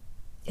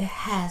 It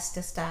has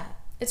to stop.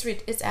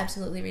 It's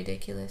absolutely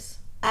ridiculous.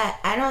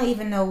 I don't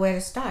even know where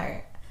to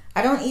start.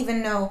 I don't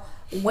even know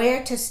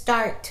where to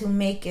start to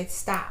make it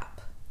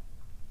stop.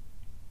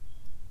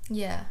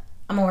 Yeah.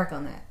 I'm going to work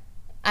on that.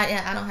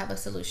 I don't have a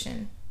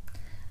solution.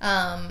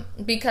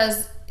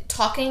 Because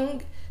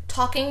talking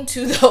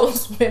to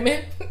those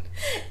women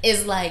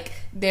is like,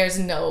 there's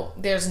no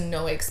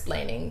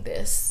explaining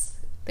this.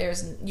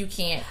 You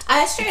can't.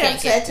 I straight up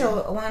said to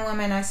one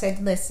woman, I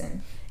said,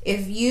 listen,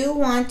 if you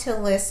want to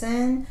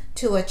listen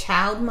to a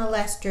child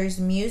molester's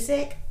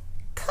music,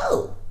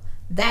 cool.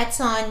 That's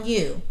on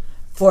you.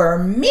 For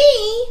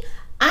me,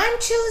 I'm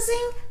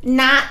choosing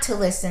not to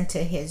listen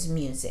to his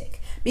music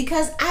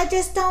because I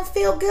just don't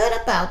feel good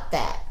about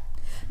that.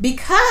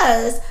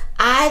 Because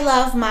I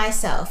love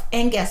myself.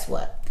 And guess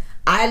what?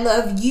 I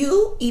love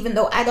you, even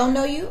though I don't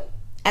know you,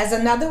 as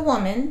another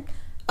woman,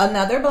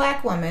 another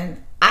black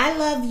woman. I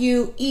love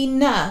you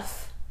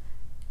enough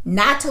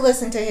not to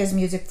listen to his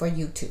music for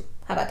you too.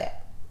 How about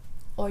that?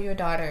 Or your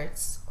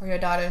daughters. Or your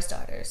daughter's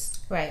daughters.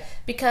 Right.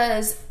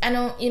 Because,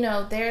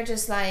 they're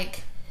just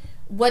like,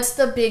 what's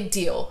the big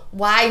deal?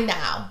 Why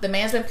now? The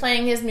man's been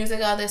playing his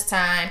music all this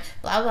time.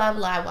 Blah, blah,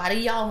 blah. Why do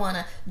y'all want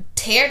to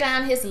tear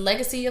down his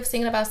legacy of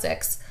singing about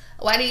sex?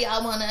 Why do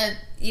y'all want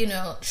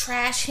to,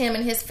 trash him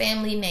and his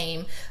family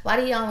name? Why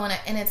do y'all want to...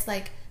 And it's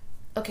like,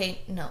 okay,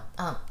 no.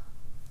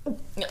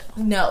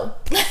 No.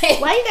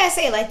 Why you gotta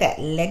say it like that?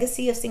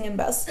 Legacy of singing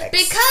about sex?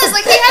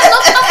 Because, he has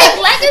no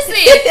fucking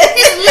legacy.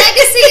 His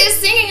legacy is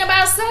singing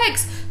about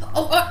sex.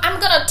 I'm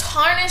gonna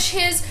tarnish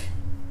his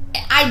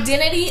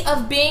identity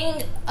of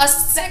being a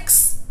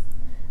sex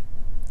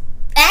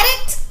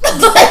addict?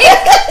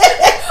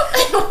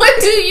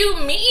 What do you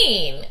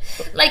mean?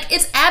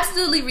 It's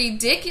absolutely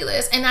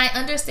ridiculous. And I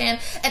understand.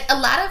 And a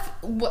lot of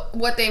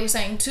what they were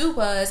saying too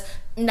was,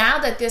 now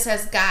that this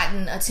has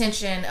gotten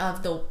attention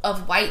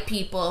of white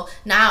people,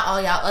 now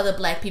all y'all other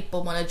black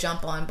people want to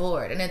jump on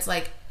board. And it's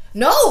like,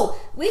 no,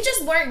 we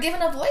just weren't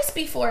given a voice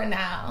before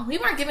now. We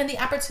weren't given the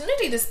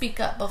opportunity to speak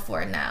up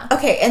before now.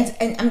 Okay,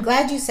 and I'm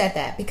glad you said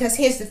that, because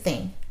here's the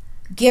thing.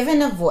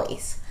 Given a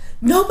voice.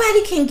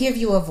 Nobody can give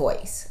you a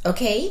voice,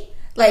 okay?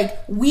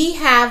 We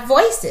have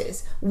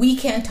voices. We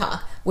can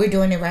talk. We're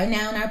doing it right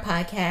now in our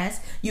podcast.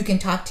 You can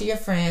talk to your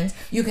friends.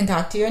 You can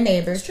talk to your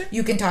neighbors.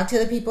 You can talk to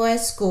the people at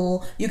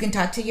school. You can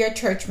talk to your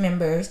church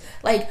members.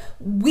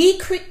 We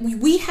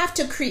have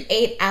to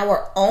create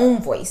our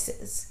own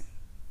voices.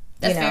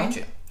 That's very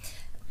true.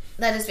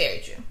 That is very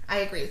true. I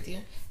agree with you.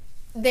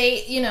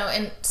 They,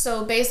 and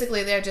so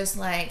basically they're just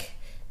like,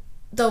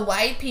 the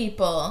white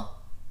people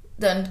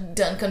done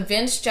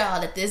convinced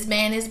y'all that this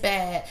man is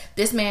bad.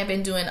 This man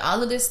been doing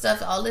all of this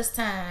stuff all this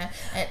time.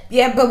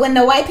 Yeah, but when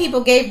the white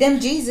people gave them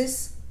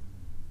Jesus,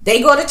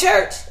 they go to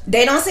church.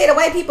 They don't say the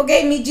white people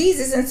gave me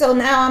Jesus, and so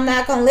now I'm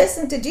not going to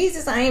listen to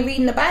Jesus. I ain't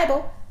reading the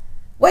Bible.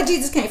 Where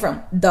Jesus came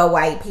from? The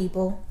white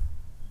people.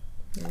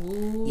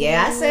 Ooh.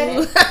 Yeah, I said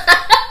it.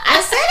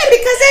 I said it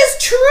because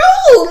it's true.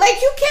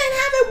 You can't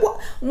have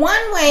it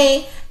one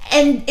way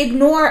and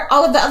ignore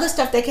all of the other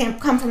stuff that can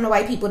come from the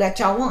white people that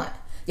y'all want.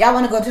 Y'all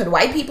want to go to the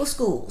white people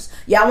schools.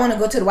 Y'all want to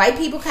go to the white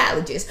people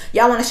colleges.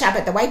 Y'all want to shop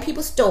at the white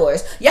people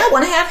stores. Y'all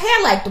want to have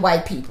hair like the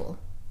white people.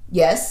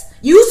 Yes.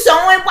 You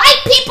sewing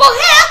white people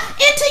hair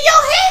into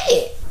your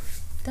head.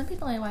 Them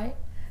people ain't white.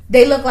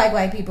 They look like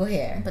white people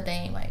hair. But they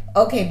ain't white.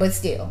 Okay, but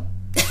still.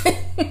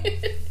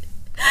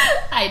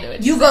 I know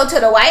what You go to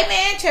the white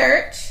man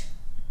church,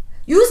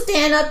 you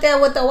stand up there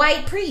with the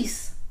white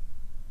priest,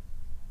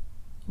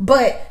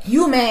 but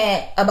you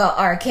mad about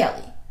R.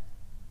 Kelly.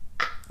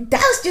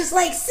 That's just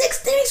like 6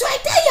 things right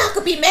there y'all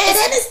could be mad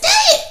at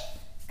instead.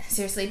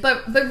 Seriously,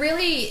 but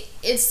really,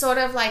 it's sort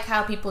of like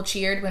how people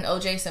cheered when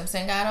O.J.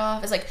 Simpson got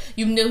off. It's like,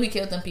 you knew he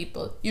killed them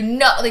people. You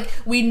know, like,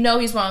 we know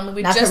he's wrong. But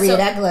we Not just Korea,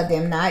 that glove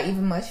them not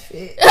even much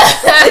fit.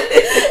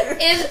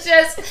 It's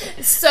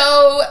just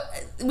so,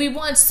 we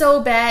want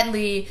so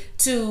badly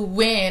to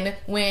win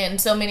when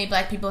so many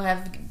black people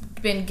have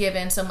been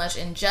given so much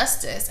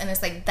injustice, and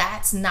it's like,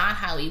 that's not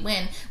how we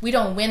win. We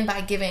don't win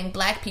by giving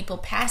black people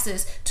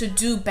passes to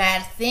do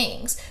bad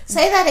things.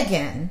 Say that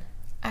again.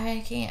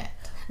 I can't.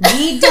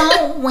 We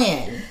don't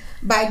win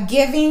by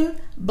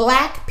giving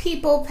black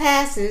people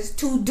passes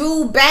to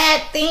do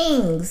bad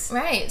things.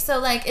 Right. So,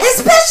 like,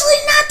 especially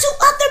not to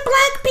other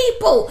black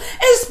people.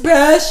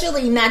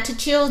 Especially not to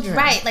children.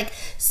 Right. Like,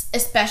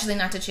 especially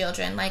not to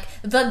children. Like,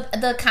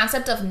 the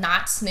concept of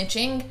not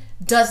snitching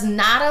does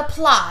not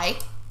apply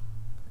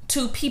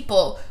to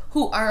people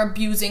who are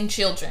abusing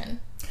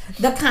children.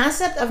 The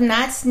concept of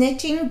not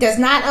snitching does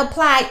not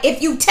apply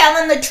if you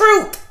telling the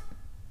truth.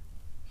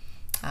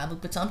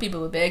 But some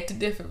people would beg to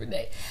differ,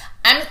 Renee.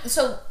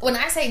 So when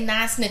I say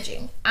not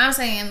snitching, I'm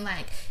saying,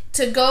 like,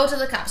 to go to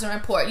the cops and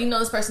report, you know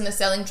this person is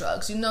selling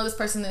drugs, you know this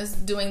person is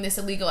doing this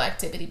illegal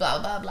activity,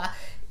 blah, blah, blah.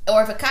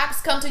 Or if a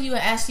cops come to you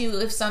and ask you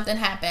if something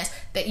happens,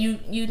 that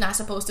you're not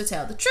supposed to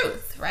tell the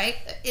truth, right?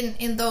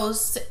 In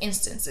those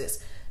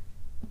instances,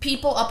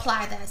 people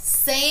apply that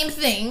same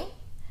thing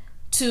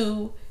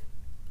to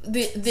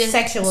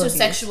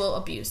sexual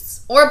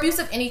abuse or abuse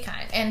of any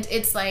kind. And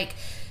it's like...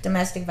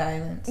 domestic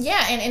violence.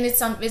 Yeah, and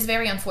it's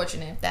very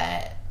unfortunate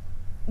that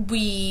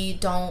we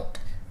don't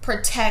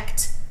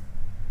protect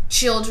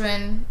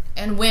children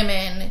and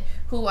women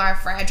who are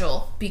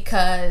fragile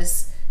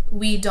because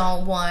we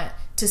don't want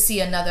to see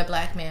another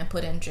black man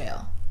put in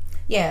jail.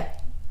 Yeah.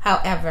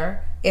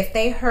 However, if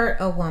they hurt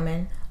a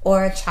woman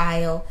or a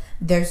child,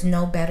 there's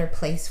no better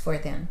place for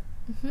them.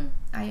 Mm-hmm.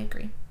 I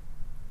agree.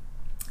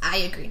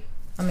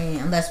 I mean,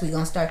 unless we're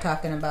going to start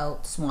talking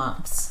about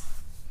swamps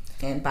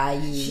and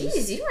bayous.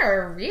 Jeez,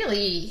 you're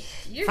really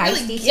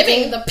Feisty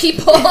giving today? the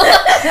people.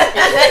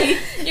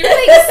 you're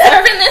really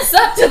serving this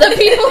up to the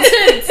people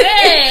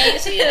today.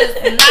 She is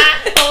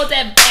not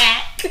holding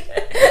back.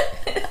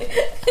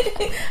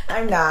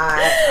 I'm not.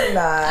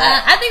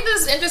 I think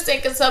this is interesting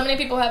because so many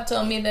people have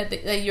told me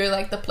that you're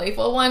like the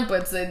playful one,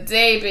 but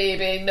today,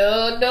 baby,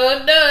 no,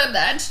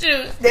 not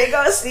true. They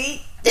gonna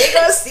see.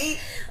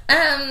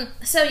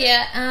 So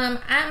yeah,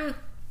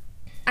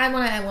 I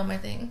want to add one more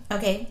thing.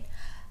 Okay.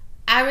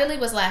 I really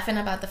was laughing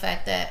about the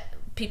fact that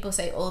people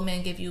say old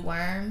men give you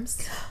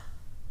worms.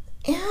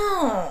 Ew.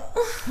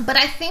 But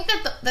I think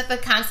that the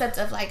concept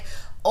of like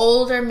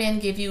older men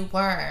give you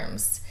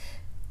worms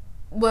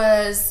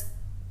was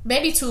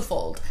maybe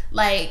twofold.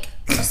 Like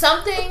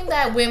something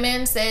that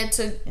women said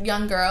to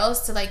young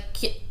girls to like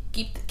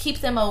keep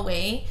them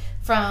away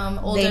from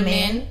older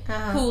men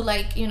who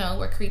like, you know,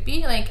 were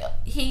creepy. Like,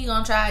 he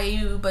gonna try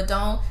you, but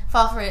don't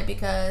fall for it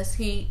because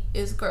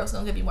girls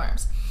gonna give you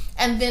worms.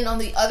 And then on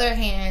the other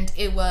hand,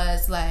 it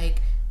was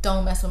like,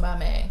 don't mess with my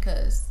man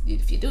because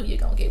if you do, you're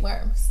gonna get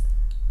worms.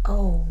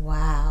 Oh,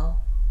 wow.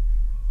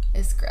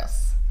 It's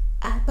gross.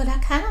 But I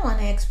kind of want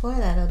to explore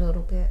that a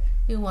little bit.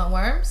 You want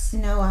worms?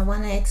 No, I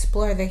want to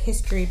explore the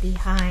history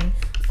behind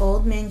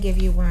old men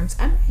give you worms.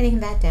 I'm writing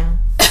that down.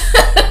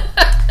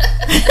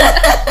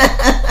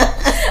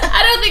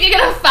 I don't think you're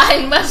going to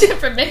find much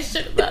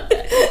information about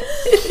that.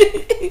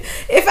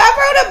 If I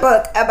wrote a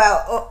book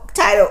about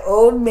titled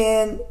Old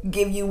Men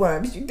Give You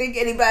Worms, you think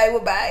anybody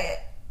would buy it?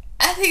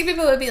 I think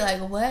people would be like,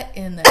 what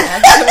in the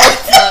actual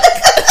fuck?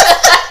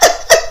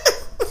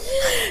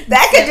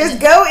 That could just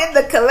go in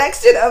the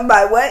collection of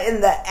my what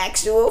in the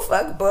actual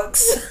fuck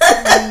books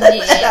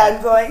that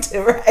I'm going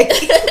to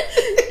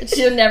write.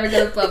 She'll never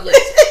get published.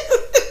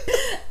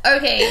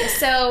 Okay,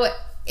 so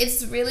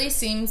it really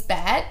seems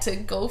bad to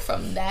go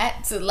from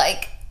that to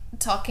like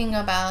talking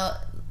about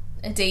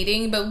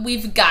dating, but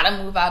we've got to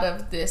move out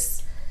of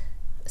this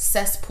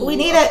cesspool. We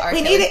need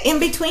an in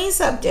between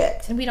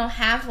subject, and we don't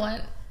have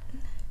one.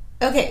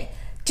 Okay,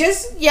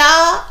 just put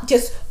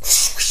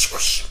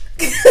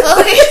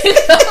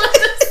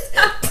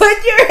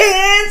your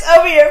hands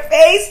over your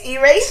face,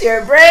 erase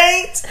your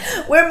brains.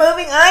 We're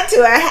moving on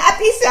to our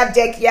happy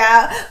subject,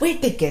 y'all. We're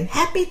thinking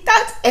happy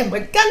thoughts, and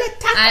we're gonna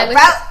talk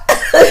about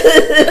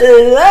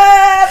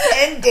love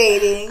and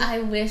dating. I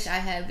wish I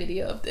had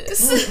video of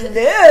this.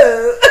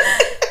 No.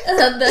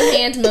 The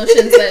hand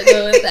motions that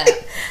go with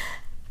that.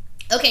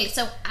 Okay,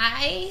 so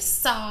I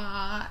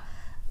saw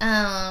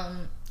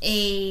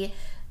a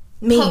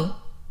meme.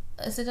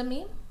 Is it a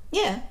meme?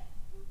 Yeah.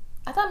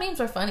 I thought memes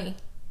were funny.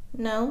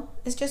 No,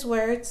 it's just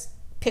words,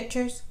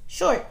 pictures,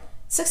 short,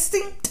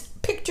 succinct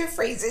picture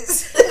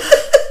phrases.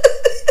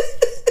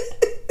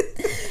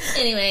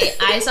 Anyway,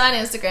 I saw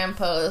an Instagram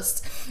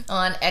post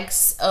on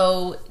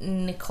XO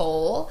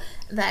Nicole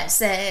that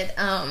said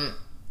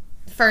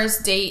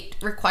first date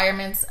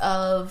requirements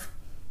of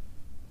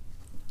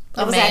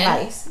a was man.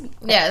 Advice.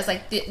 Yeah, it's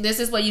like this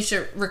is what you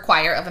should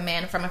require of a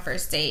man from a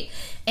first date.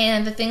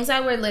 And the things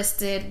that were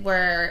listed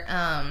were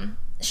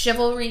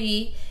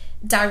chivalry,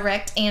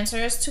 direct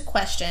answers to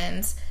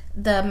questions.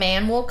 The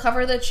man will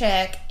cover the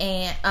check,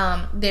 and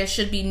there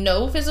should be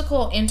no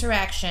physical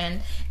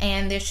interaction,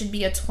 and there should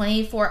be a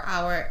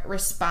 24-hour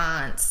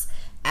response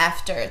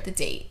after the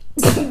date.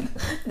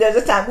 There's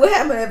a time. What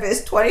happens if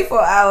it's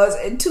 24 hours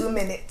and 2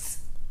 minutes?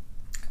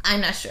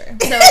 I'm not sure.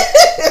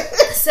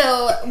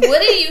 So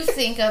what do you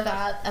think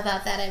about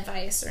that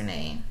advice,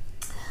 Renee?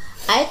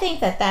 I think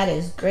that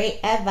is great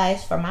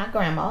advice for my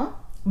grandma,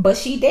 but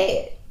she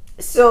dead.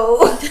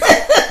 So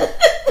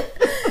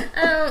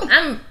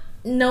I'm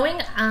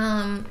knowing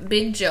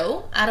Big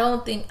Joe. I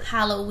don't think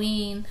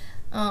Halloween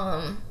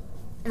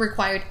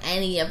required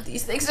any of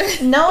these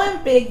things.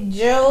 Knowing Big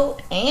Joe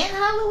and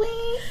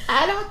Halloween,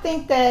 I don't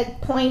think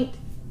that point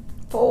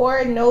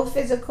 4, no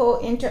physical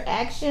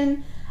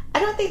interaction, I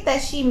don't think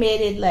that she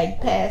made it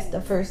like past the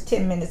first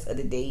 10 minutes of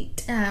the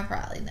date.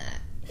 Probably not.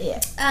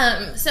 Yeah.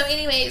 So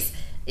anyways,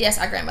 yes,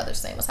 our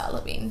grandmother's name was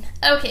Halloween.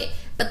 Okay,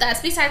 but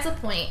that's besides the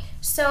point.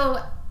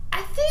 So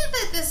I think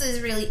that this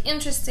is really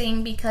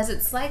interesting because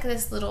it's like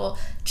this little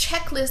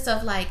checklist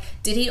of like,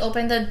 did he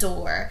open the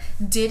door?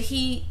 Did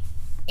he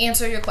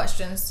answer your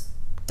questions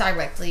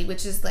directly?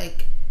 Which is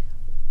like,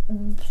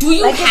 do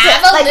you like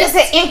have a list?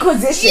 It's an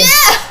inquisition.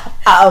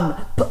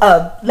 Yeah.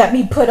 Let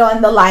me put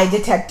on the lie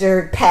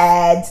detector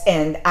pads,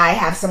 and I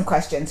have some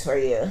questions for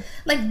you.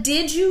 Like,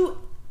 did you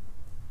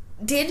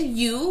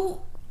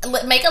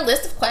make a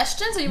list of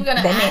questions? Or you were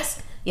gonna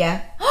ask?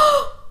 Yeah.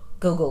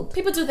 Googled.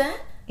 People do that?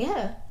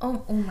 Yeah.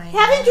 Oh my God.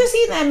 Haven't you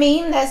seen that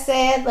meme that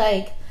said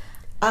like,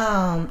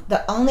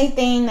 the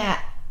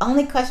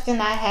only question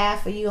I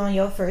have for you on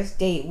your first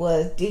date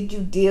was, did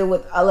you deal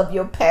with all of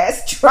your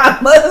past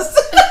traumas?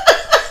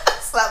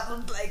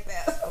 Something like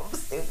that. So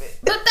stupid.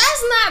 But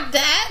that's not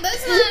that.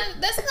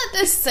 That's not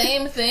the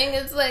same thing.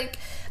 It's like,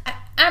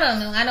 I don't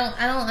know. I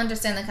don't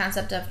understand the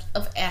concept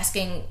of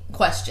asking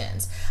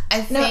questions. I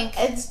think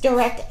it's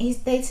direct.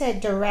 They said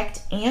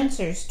direct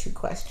answers to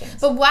questions.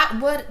 But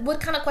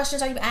what kind of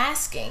questions are you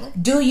asking?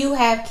 Do you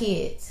have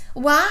kids?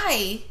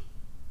 Why?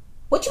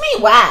 What you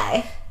mean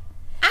why?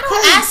 I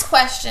don't ask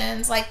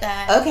questions like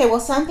that. Okay,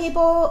 well, some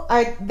people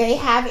they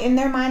have in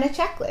their mind a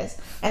checklist,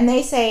 and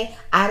they say,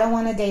 I don't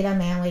want to date a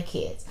man with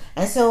kids.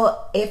 And so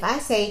if I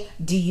say,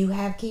 do you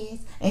have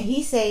kids? And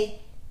he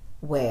say,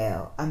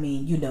 well, I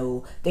mean,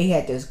 they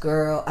had this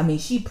girl. I mean,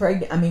 she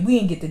pregnant. I mean, we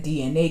didn't get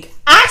the DNA.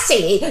 I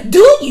say,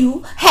 do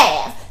you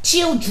have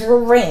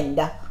children?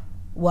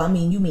 Well, I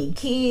mean, you mean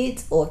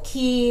kids or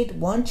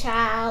kid, one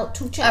child,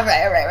 two child.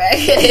 All right.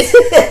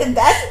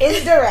 That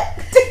is direct.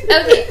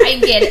 Okay, I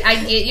get it.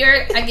 I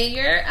get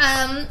your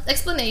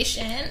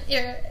explanation.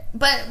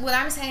 But what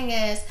I'm saying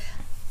is,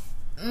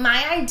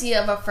 my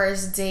idea of a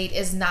first date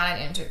is not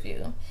an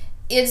interview.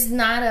 It's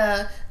not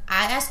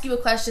I ask you a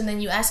question,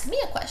 then you ask me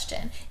a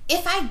question.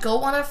 If I go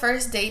on a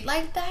first date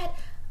like that,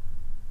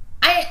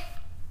 I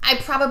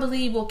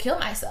probably will kill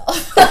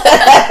myself.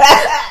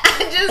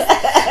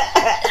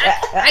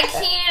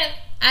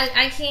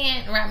 I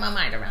can't wrap my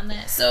mind around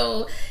that.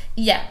 So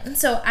yeah,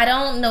 so I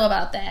don't know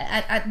about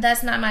that.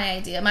 That's not my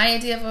idea. My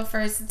idea of a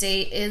first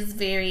date is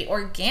very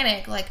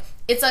organic. Like,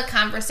 it's a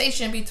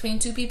conversation between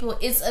two people.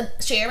 It's a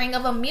sharing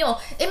of a meal.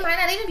 It might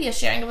not even be a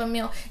sharing of a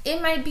meal.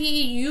 It might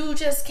be you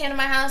just came to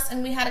my house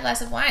and we had a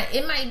glass of wine.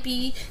 It might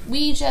be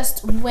we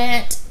just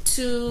went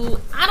to,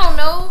 I don't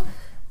know,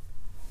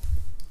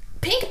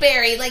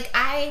 Pinkberry. Like,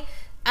 I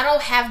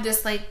don't have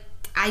this like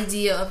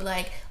idea of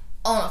like,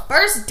 on a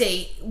first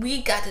date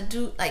we got to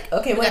do like,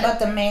 okay, what about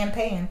the man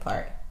paying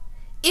part?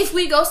 If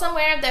we go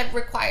somewhere that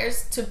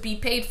requires to be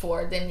paid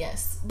for, then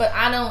yes. But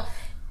I don't.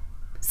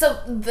 So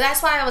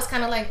that's why I was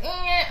kind of like,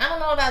 I don't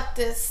know about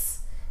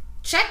this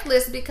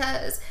checklist,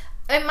 because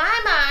in my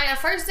mind, a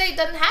first date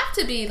doesn't have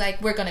to be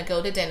like, we're gonna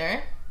go to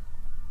dinner,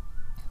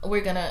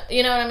 we're gonna,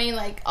 you know what I mean,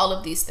 like all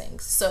of these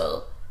things.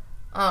 So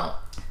what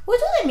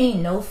do they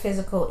mean, no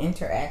physical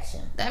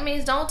interaction? That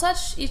means don't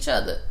touch each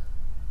other.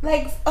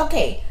 Like,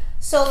 okay,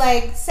 so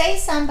like, say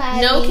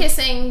somebody, no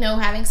kissing, no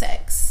having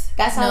sex.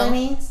 That's all it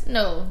means?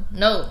 No,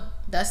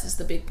 that's just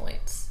the big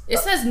points. It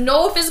says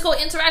no physical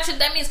interaction.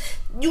 That means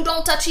you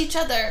don't touch each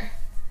other.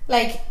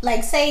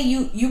 Like say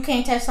you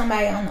can't touch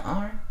somebody on the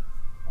arm.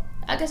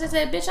 I guess I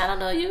said, bitch, I don't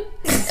know you.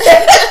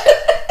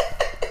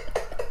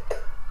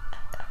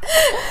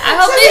 I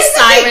hope these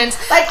sirens.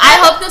 Like, I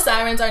hope the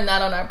sirens are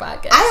not on our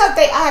podcast. I hope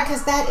they are,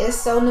 because that is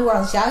so New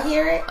Orleans. Y'all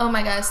hear it? Oh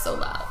my God, it's so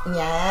loud.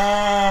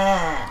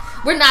 Yeah.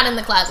 We're not in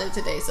the closet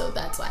today, so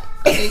that's why.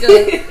 Okay, go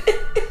ahead.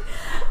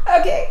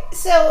 Okay,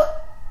 so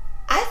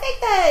I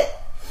think that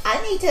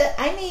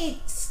I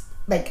need,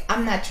 like,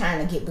 I'm not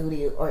trying to get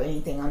booty or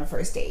anything on the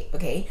first date,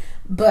 okay?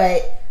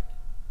 But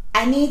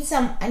I need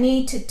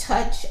to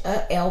touch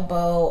a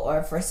elbow,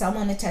 or for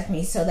someone to touch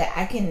me, so that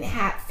I can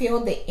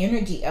feel the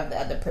energy of the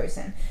other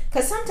person.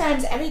 Because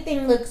sometimes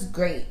everything looks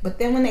great, but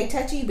then when they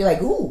touch you be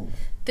like, ooh.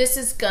 This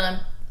is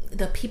gonna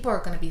the people are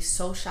going to be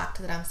so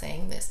shocked that I'm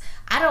saying this.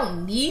 I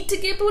don't need to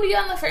get booty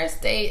on the first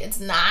date.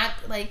 It's not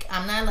like,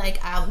 I'm not like,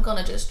 I'm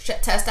going to just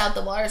test out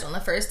the waters on the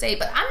first date,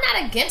 but I'm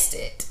not against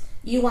it.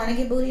 You want to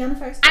get booty on the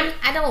first date?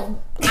 I'm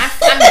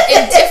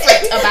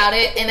indifferent about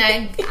it, and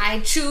I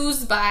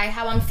choose by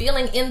how I'm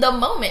feeling in the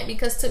moment,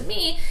 because to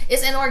me,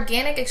 it's an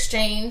organic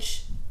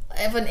exchange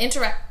of an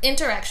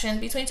interaction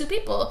between two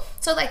people.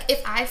 So like,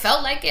 if I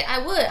felt like it, I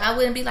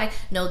wouldn't be like,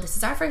 no, this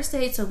is our first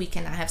date, so we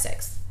cannot have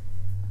sex.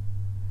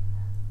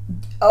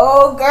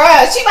 Oh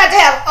girl, she about to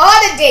have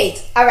all the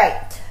dates. All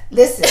right,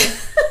 listen.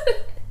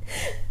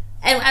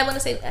 And I want to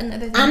say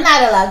another thing. I'm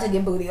not allowed to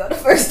get booty on the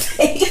first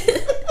date.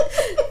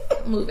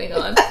 Moving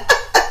on.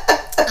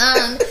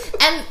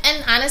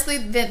 And honestly,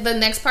 the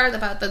next part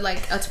about the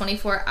like a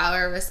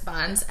 24-hour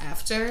response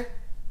after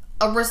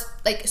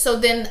so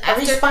then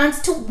after a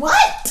response to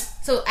what?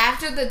 So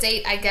after the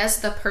date, I guess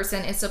the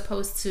person is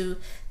supposed to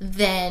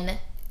then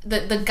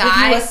the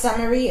guy, give you a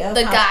summary of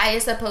guy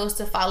is supposed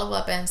to follow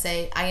up and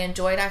say, I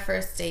enjoyed our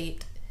first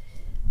date.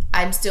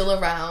 I'm still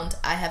around.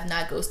 I have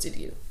not ghosted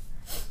you.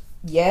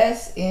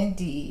 Yes,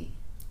 indeed.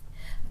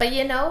 But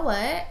you know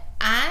what?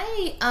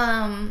 I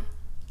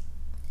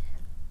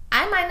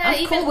might not I'm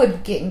even cool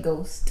with getting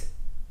ghosted.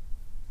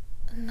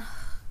 No.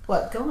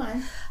 What? Go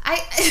on. I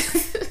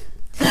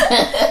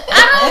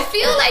don't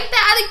feel like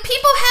that. Like,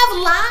 people have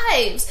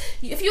lives.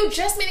 If you're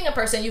just meeting a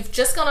person, you've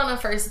just gone on a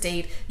first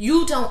date,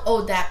 you don't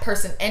owe that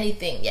person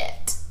anything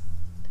yet.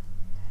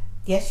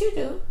 Yes, you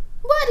do.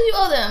 What do you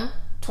owe them?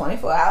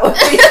 24 hours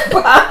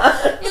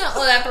response. You don't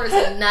owe that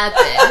person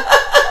nothing.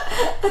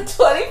 A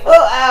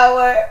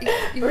 24-hour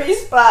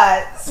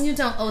response. You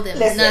don't owe them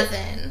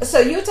nothing. So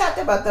you talked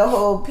about the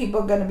whole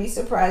people gonna be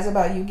surprised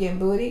about you getting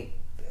booty.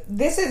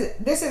 This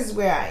is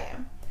where I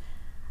am.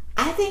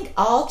 I think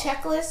all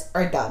checklists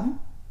are dumb.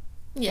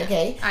 Yeah.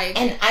 Okay. I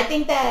agree. And I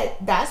think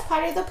that that's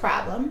part of the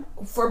problem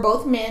for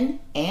both men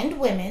and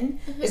women,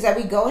 is that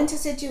we go into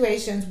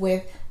situations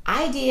with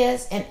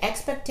ideas and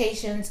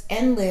expectations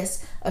and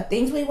lists of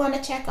things we want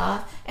to check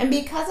off, and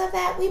because of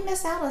that we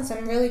miss out on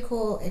some really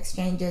cool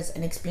exchanges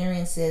and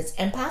experiences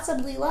and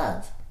possibly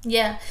love.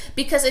 Yeah,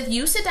 because if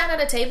you sit down at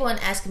a table and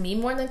ask me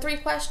more than 3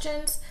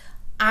 questions,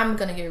 I'm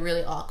gonna get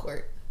really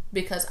awkward,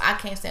 because I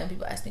can't stand when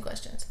people ask me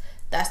questions.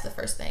 That's the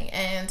first thing.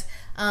 And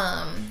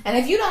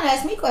if you don't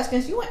ask me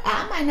questions,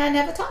 I might not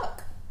never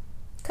talk,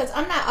 because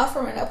I'm not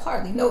offering up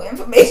hardly no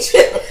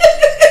information.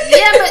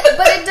 Yeah,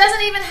 but it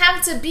doesn't even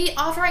have to be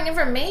offering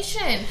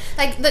information.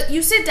 Like,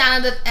 you sit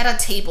down at a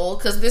table,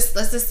 because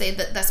let's just say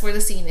that's where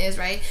the scene is,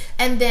 right?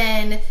 And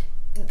then,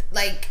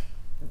 like,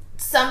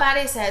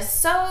 somebody says,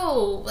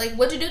 so, like,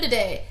 what'd you do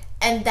today?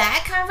 And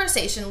that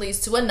conversation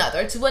leads to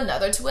another, to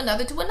another, to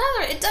another, to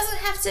another. It doesn't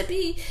have to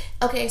be,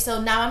 okay,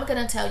 so now I'm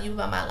going to tell you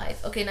about my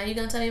life. Okay, now you're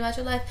going to tell me about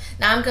your life?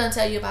 Now I'm going to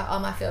tell you about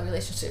all my failed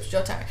relationships.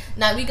 Your turn.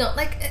 Now we going,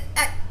 like,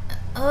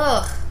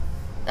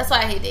 that's why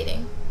I hate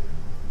dating.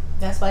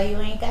 That's why you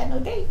ain't got no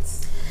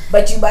dates.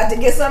 But you about to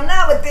get something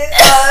out with it.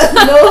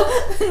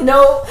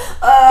 No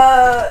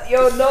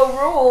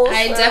rules.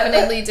 I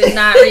definitely did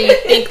not read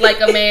Think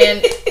Like a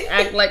Man,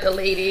 Act Like a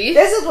Lady.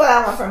 This is what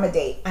I want from a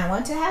date. I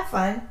want to have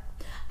fun.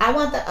 I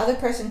want the other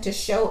person to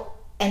show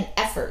an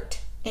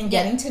effort in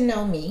getting to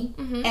know me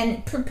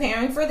and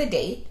preparing for the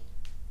date,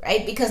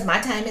 right? Because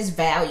my time is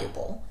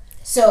valuable.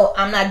 So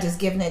I'm not just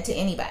giving it to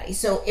anybody.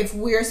 So if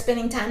we're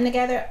spending time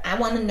together, I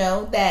want to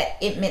know that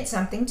it meant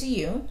something to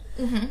you.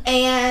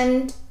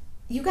 And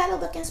you got to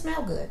look and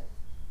smell good.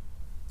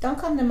 Don't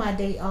come to my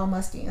date all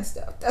musty and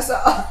stuff. That's all.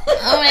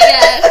 Oh my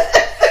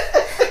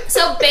God.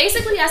 So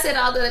basically I said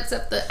all that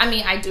except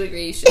I do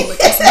agree you should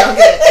look and smell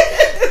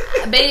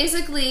good.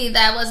 Basically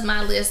that was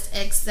my list,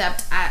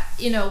 except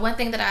one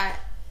thing that I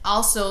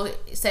also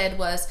said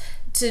was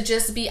to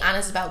just be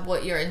honest about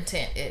what your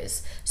intent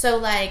is. So,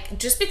 like,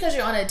 just because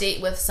you're on a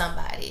date with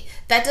somebody,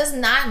 that does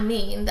not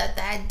mean that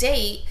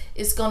date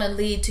is going to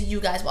lead to you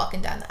guys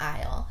walking down the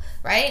aisle,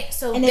 right?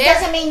 So, and it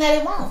doesn't mean that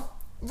it won't.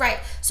 Right.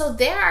 So,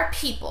 there are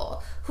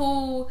people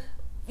who,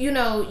 you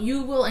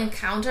will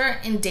encounter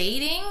in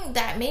dating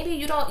that maybe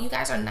you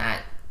guys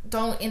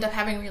don't end up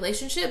having a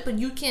relationship, but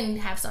you can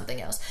have something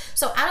else.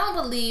 So, I don't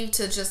believe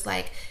to just,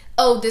 like,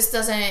 oh, this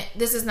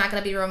is not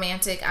going to be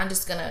romantic, I'm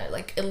just going to,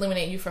 like,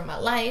 eliminate you from my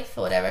life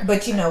or whatever.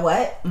 But you know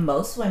what?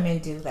 Most women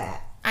do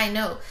that. I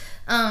know.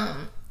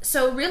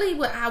 So really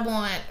what I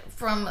want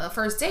from a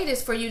first date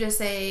is for you to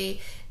say,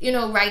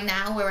 right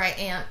now where I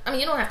am. I mean,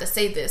 you don't have to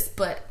say this,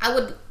 but I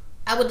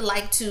would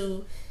like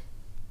to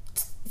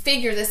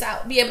figure this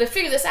out, be able to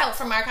figure this out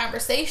from our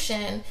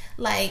conversation,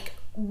 like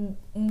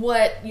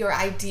what your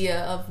idea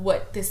of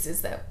what this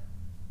is that,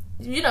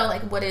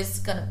 like what is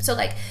gonna, so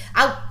like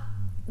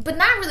but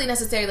not really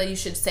necessarily you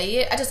should say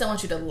it. I just don't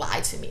want you to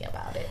lie to me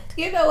about it.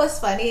 You know what's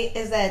funny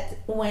is that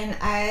when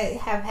I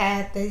have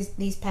had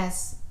these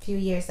past few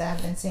years that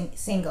I've been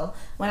single,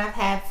 when I've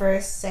had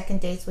first,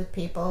 second dates with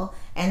people,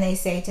 and they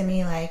say to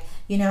me like,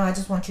 I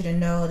just want you to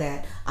know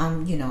that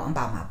I'm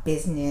about my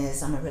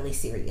business. I'm a really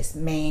serious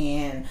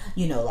man.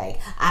 Like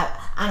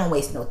I don't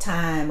waste no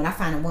time. When I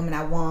find a woman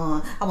I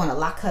want to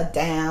lock her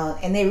down.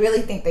 And they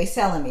really think they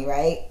selling me,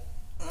 right?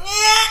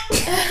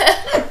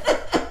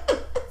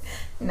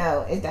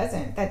 No, it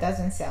doesn't. That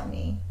doesn't sell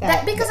me.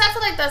 Because I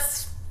feel like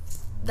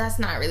that's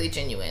not really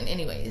genuine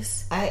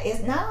anyways.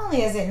 It's not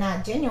only is it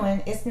not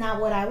genuine, it's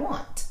not what I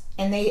want.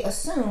 And they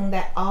assume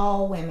that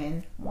all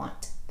women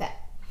want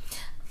that.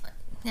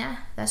 Yeah,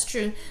 that's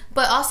true.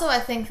 But also I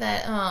think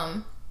that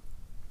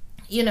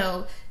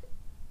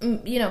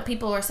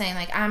people are saying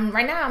like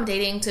I'm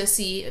dating to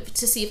see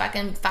if I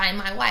can find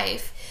my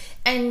wife.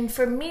 And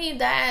for me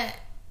that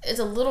is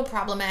a little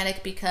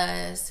problematic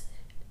because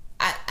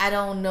I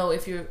don't know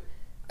if you're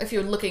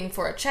looking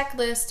for a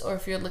checklist or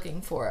if you're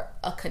looking for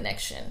a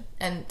connection.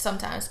 And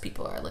sometimes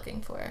people are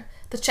looking for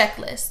the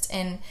checklist.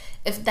 And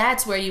if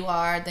that's where you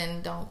are,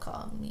 then don't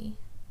call me.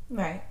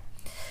 Right.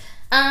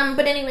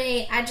 But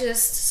anyway,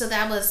 so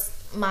that was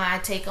my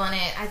take on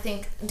it. I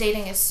think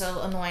dating is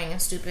so annoying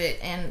and stupid.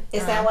 And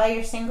is that why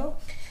you're single?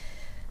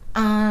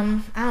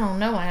 I don't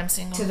know why I'm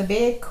single. To the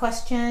big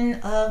question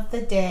of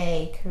the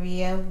day,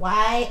 Korea,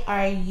 why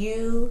are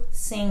you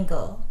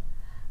single?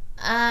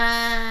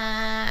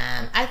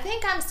 I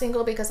think I'm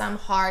single because I'm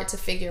hard to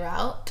figure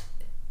out.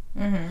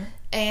 Mm-hmm.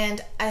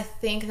 And I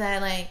think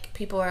that like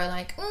people are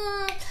like,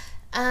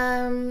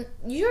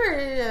 you're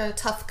a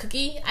tough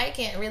cookie. I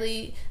can't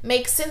really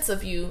make sense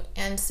of you.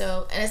 And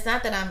it's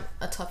not that I'm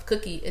a tough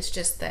cookie. It's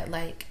just that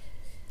like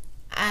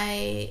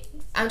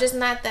I'm just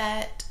not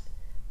that.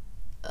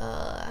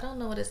 I don't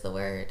know what is the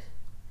word.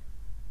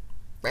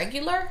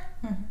 Regular.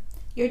 Mm-hmm.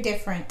 You're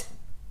different.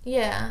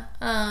 Yeah.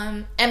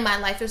 And my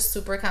life is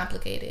super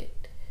complicated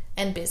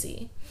and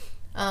busy.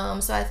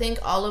 So I think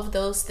all of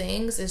those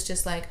things is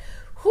just like,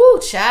 whoo,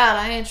 child,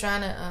 I ain't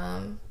trying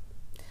to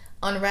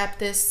unwrap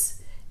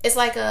this. It's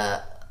like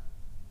a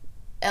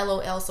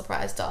LOL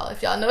surprise doll,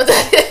 if y'all know what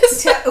that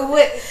is.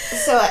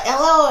 So a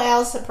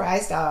LOL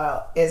surprise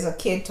doll is a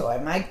kid toy.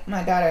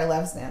 My daughter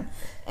loves them.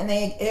 And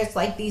it's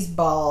like these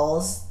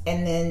balls,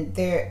 and then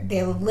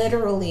they're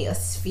literally a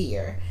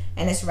sphere.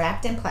 And it's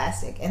wrapped in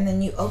plastic, and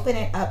then you open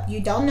it up. You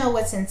don't know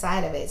what's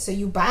inside of it, so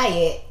you buy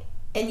it,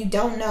 and you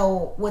don't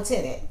know what's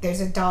in it.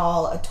 There's a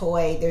doll, a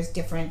toy. There's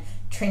different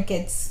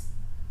trinkets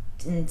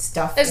and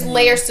stuff. There's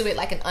layers to it,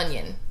 like an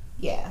onion.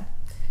 Yeah,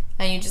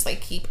 and you just like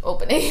keep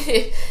opening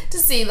it to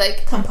see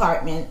like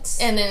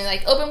compartments, and then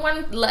like open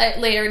one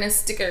layer and it's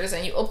stickers,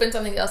 and you open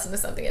something else and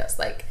there's something else.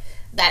 Like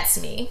that's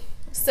me.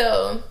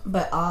 So,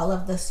 but all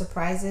of the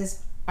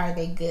surprises, are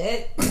they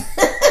good?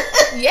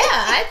 Yeah,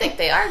 I think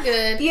they are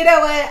good. You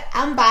know what?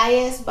 I'm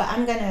biased, but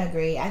I'm gonna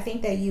agree. I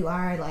think that you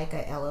are like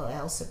a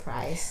LOL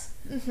surprise.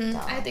 Mm-hmm.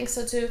 I think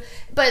so too.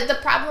 But the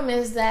problem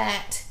is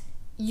that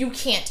you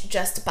can't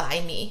just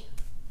buy me.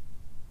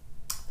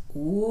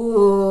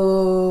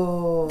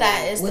 Ooh,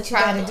 that is what the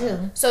problem. You gotta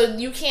do. So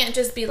you can't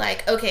just be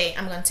like, okay,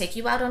 I'm gonna take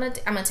you out I'm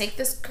gonna take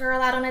this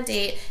girl out on a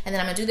date, and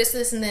then I'm gonna do this,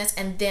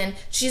 and then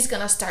she's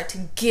gonna start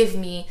to give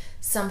me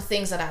some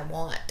things that I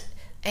want,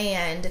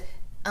 and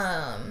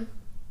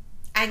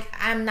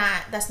I'm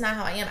not. That's not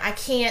how I am. I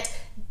can't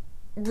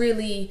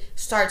really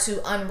start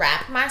to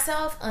unwrap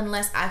myself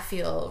unless I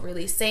feel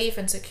really safe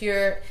and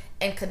secure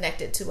and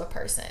connected to a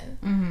person.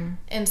 Mm-hmm.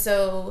 And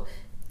so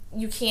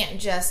you can't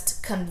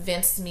just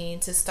convince me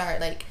to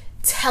start like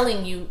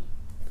telling you,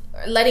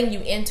 or letting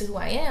you into who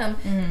I am,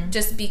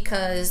 just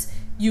because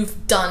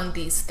you've done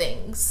these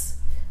things.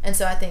 And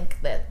so I think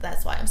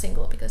that's why I'm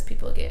single, because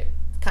people get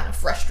kind of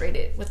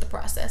frustrated with the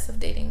process of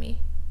dating me.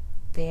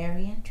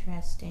 Very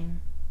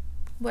interesting.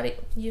 What do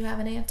you have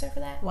an answer for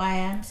that? Why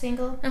I'm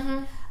single?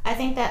 Mm-hmm. I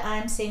think that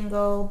I'm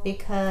single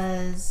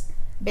because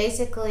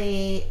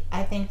basically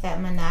I think that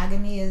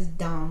monogamy is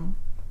dumb,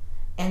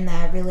 and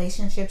that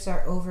relationships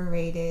are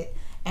overrated,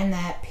 and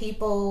that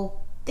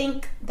people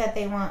think that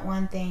they want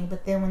one thing,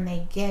 but then when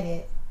they get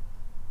it,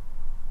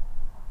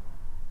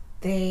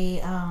 they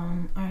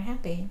aren't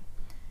happy.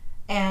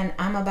 And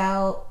I'm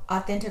about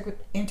authentic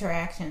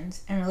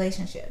interactions and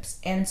relationships,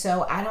 and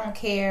so I don't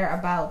care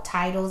about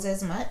titles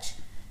as much.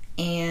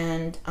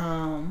 And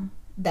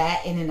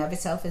that in and of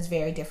itself is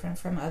very different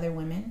from other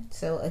women.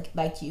 So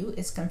like you,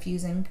 it's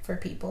confusing for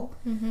people.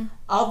 Mm-hmm.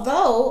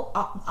 Although,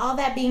 all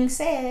that being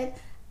said,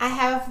 I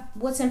have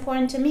what's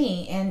important to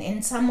me. And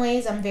in some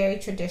ways, I'm very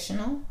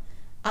traditional.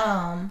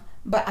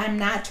 But I'm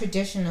not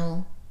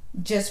traditional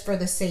just for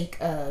the sake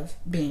of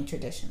being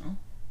traditional.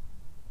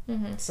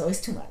 Mm-hmm. So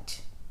it's too much.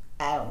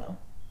 I don't know.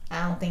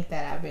 I don't think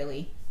that I'm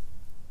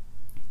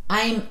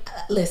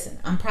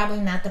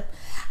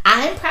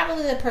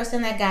probably the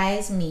person that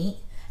guys meet,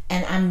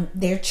 and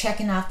they're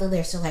checking off the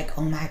list. They're like,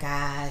 oh my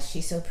gosh,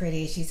 she's so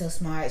pretty, she's so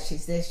smart,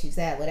 she's this, she's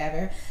that,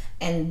 whatever.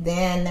 And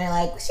then they're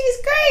like,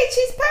 she's great,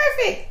 she's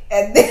perfect.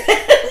 And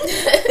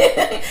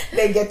then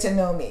they get to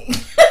know me.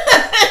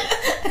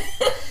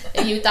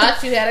 You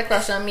thought you had a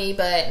crush on me,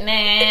 but nah,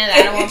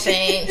 that won't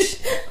change.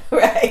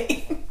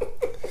 Right.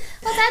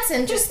 Well, that's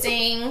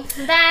interesting.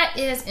 That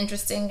is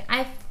interesting.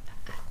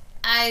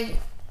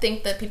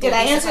 think that people Did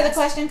I answer the surprised.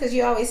 question? Because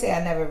you always say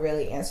I never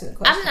really answer the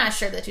question. I'm not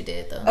sure that you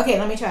did, though. Okay,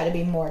 let me try to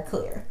be more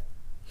clear.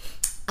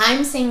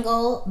 I'm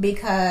single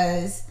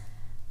because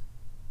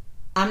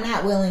I'm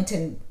not willing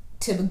to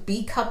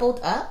be coupled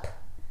up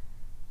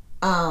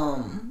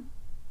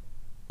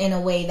in a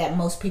way that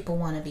most people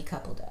want to be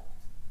coupled up.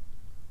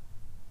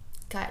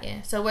 Got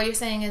you. So what you're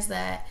saying is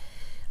that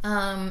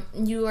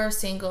you are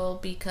single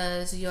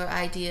because your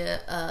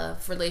idea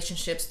of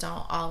relationships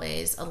don't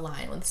always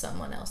align with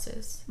someone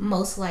else's.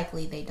 Most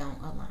likely they don't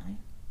align.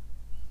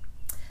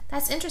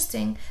 That's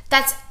interesting.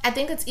 I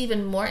think it's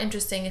even more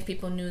interesting if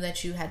people knew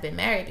that you had been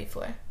married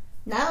before.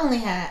 Not only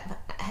had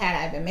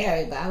I been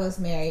married, but I was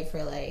married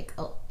for like,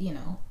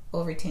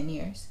 over 10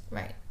 years.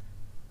 Right.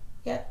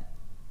 Yep.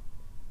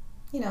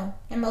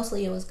 And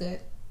mostly it was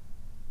good.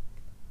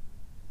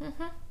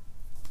 Mm-hmm.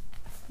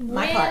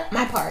 My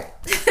part.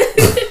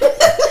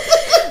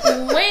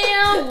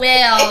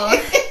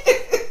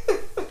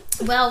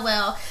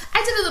 Well.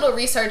 I did a little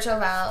research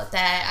about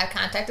that. I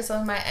contacted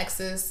some of my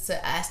exes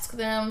to ask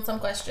them some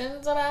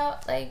questions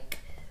about, like,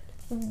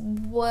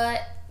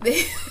 what...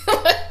 I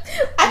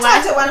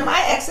talked to one of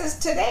my exes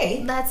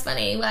today. That's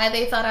funny. Why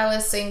they thought I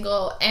was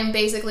single, and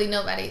basically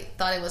nobody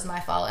thought it was my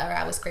fault or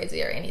I was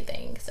crazy or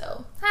anything.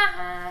 So,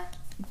 haha.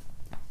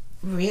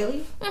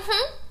 Really?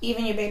 Mm-hmm.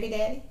 Even your baby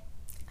daddy?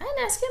 I didn't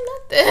ask him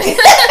nothing.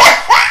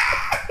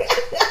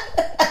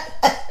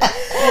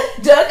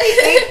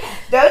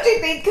 Don't you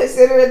think,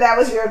 considering that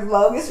was your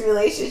longest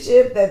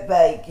relationship, that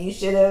like you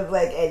should have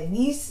like at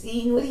least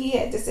seen what he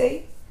had to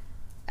say?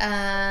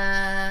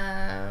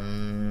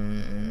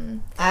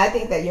 I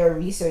think that your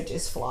research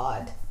is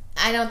flawed.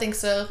 I don't think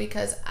so,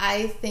 because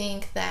I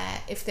think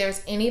that if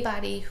there's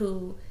anybody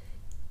who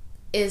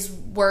is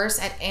worse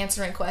at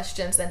answering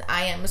questions than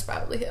I am, it's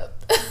probably him.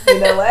 You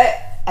know what?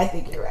 I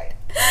think you're right.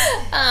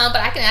 But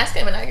I can ask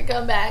him and I can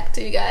come back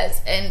to you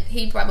guys, and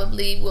he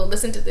probably will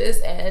listen to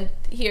this and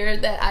hear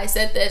that I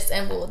said this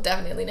and will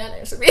definitely not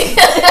answer me.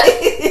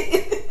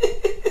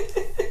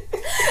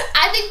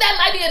 I think that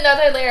might be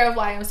another layer of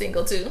why I'm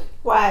single too.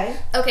 Why?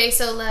 Okay,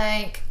 so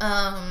like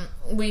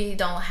we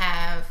don't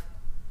have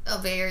a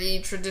very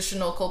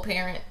traditional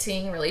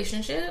co-parenting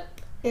relationship.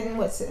 In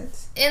what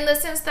sense? In the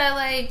sense that,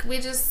 like, we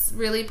just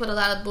really put a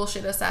lot of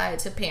bullshit aside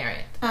to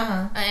parent.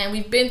 Uh-huh. And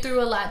we've been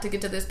through a lot to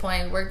get to this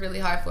point. Worked really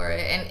hard for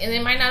it. And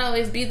it might not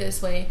always be this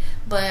way,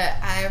 but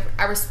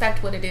I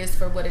respect what it is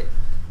for what it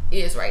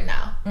is right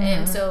now. Mm-hmm.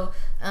 And so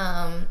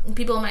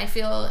people might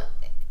feel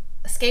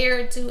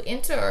scared to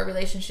enter a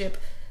relationship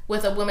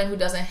with a woman who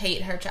doesn't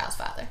hate her child's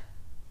father.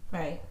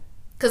 Right.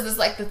 Because it's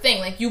like the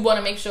thing. Like, you want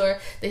to make sure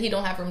that he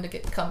don't have room to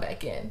come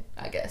back in,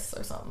 I guess,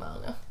 or something. I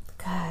don't know.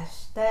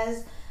 Gosh, that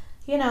is...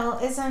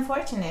 it's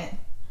unfortunate.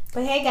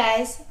 But hey,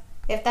 guys,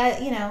 if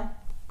that,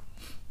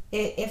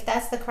 if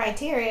that's the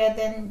criteria,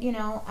 then,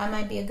 I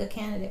might be a good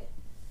candidate.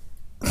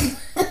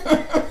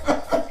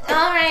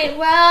 All right,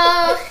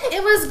 well,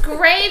 it was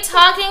great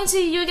talking to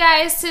you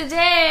guys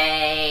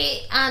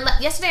today.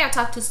 Yesterday I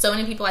talked to so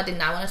many people I did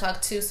not want to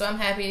talk to, so I'm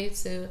happy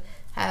to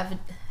have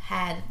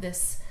had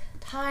this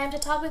time to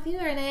talk with you,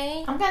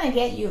 Renee. I'm going to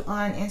get you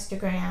on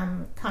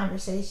Instagram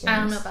conversations. I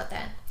don't know about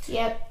that.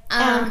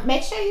 Yep.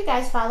 Make sure you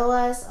guys follow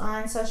us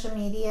on social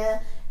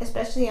media,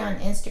 especially on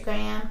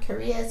Instagram.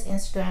 Korea's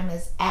Instagram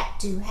is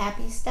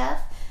 @DoHappyStuff,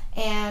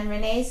 and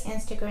Renee's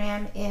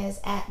Instagram is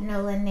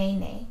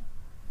 @NolaNene.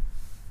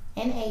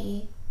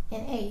 NAE.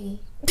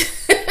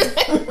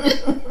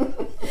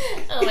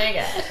 Oh my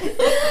god.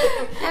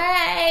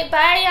 Alright,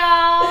 bye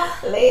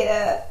y'all.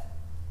 Later.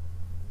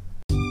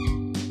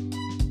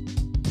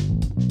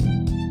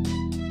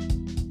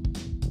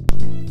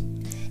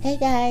 Hey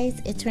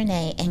guys, it's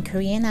Renee, and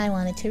Korea and I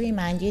wanted to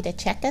remind you to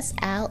check us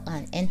out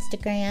on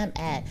Instagram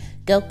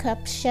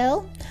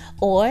 @GoCupShow,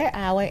 or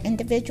our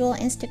individual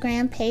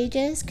Instagram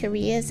pages.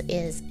 Korea's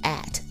is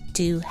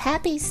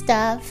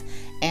 @DoHappyStuff,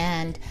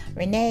 and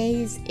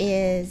Renee's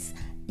is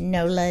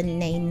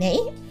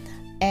NolaNene.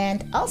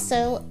 And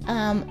also,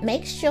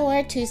 make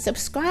sure to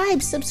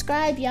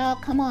subscribe, y'all.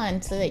 Come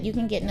on, so that you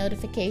can get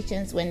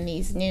notifications when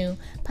these new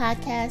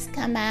podcasts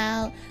come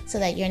out, so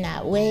that you're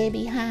not way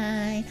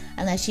behind,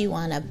 unless you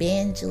want to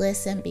binge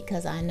listen,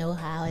 because I know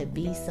how it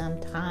be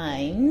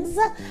sometimes.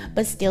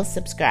 But still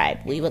subscribe.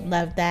 We would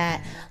love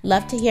that.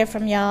 Love to hear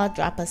from y'all.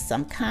 Drop us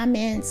some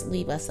comments.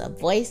 Leave us a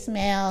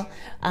voicemail.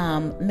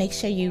 Make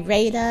sure you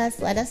rate us.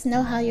 Let us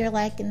know how you're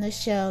liking the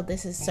show.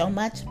 This is so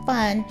much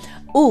fun.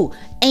 Ooh,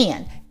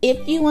 and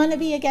if you want to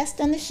be a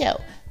guest on the show,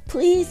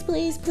 please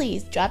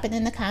drop it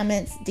in the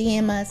comments,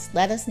 DM us,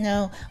 let us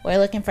know. We're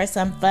looking for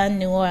some fun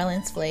New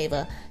Orleans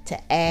flavor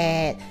to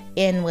add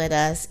in with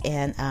us,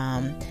 and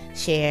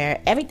share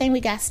everything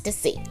we got to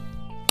see.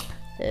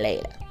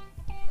 Later.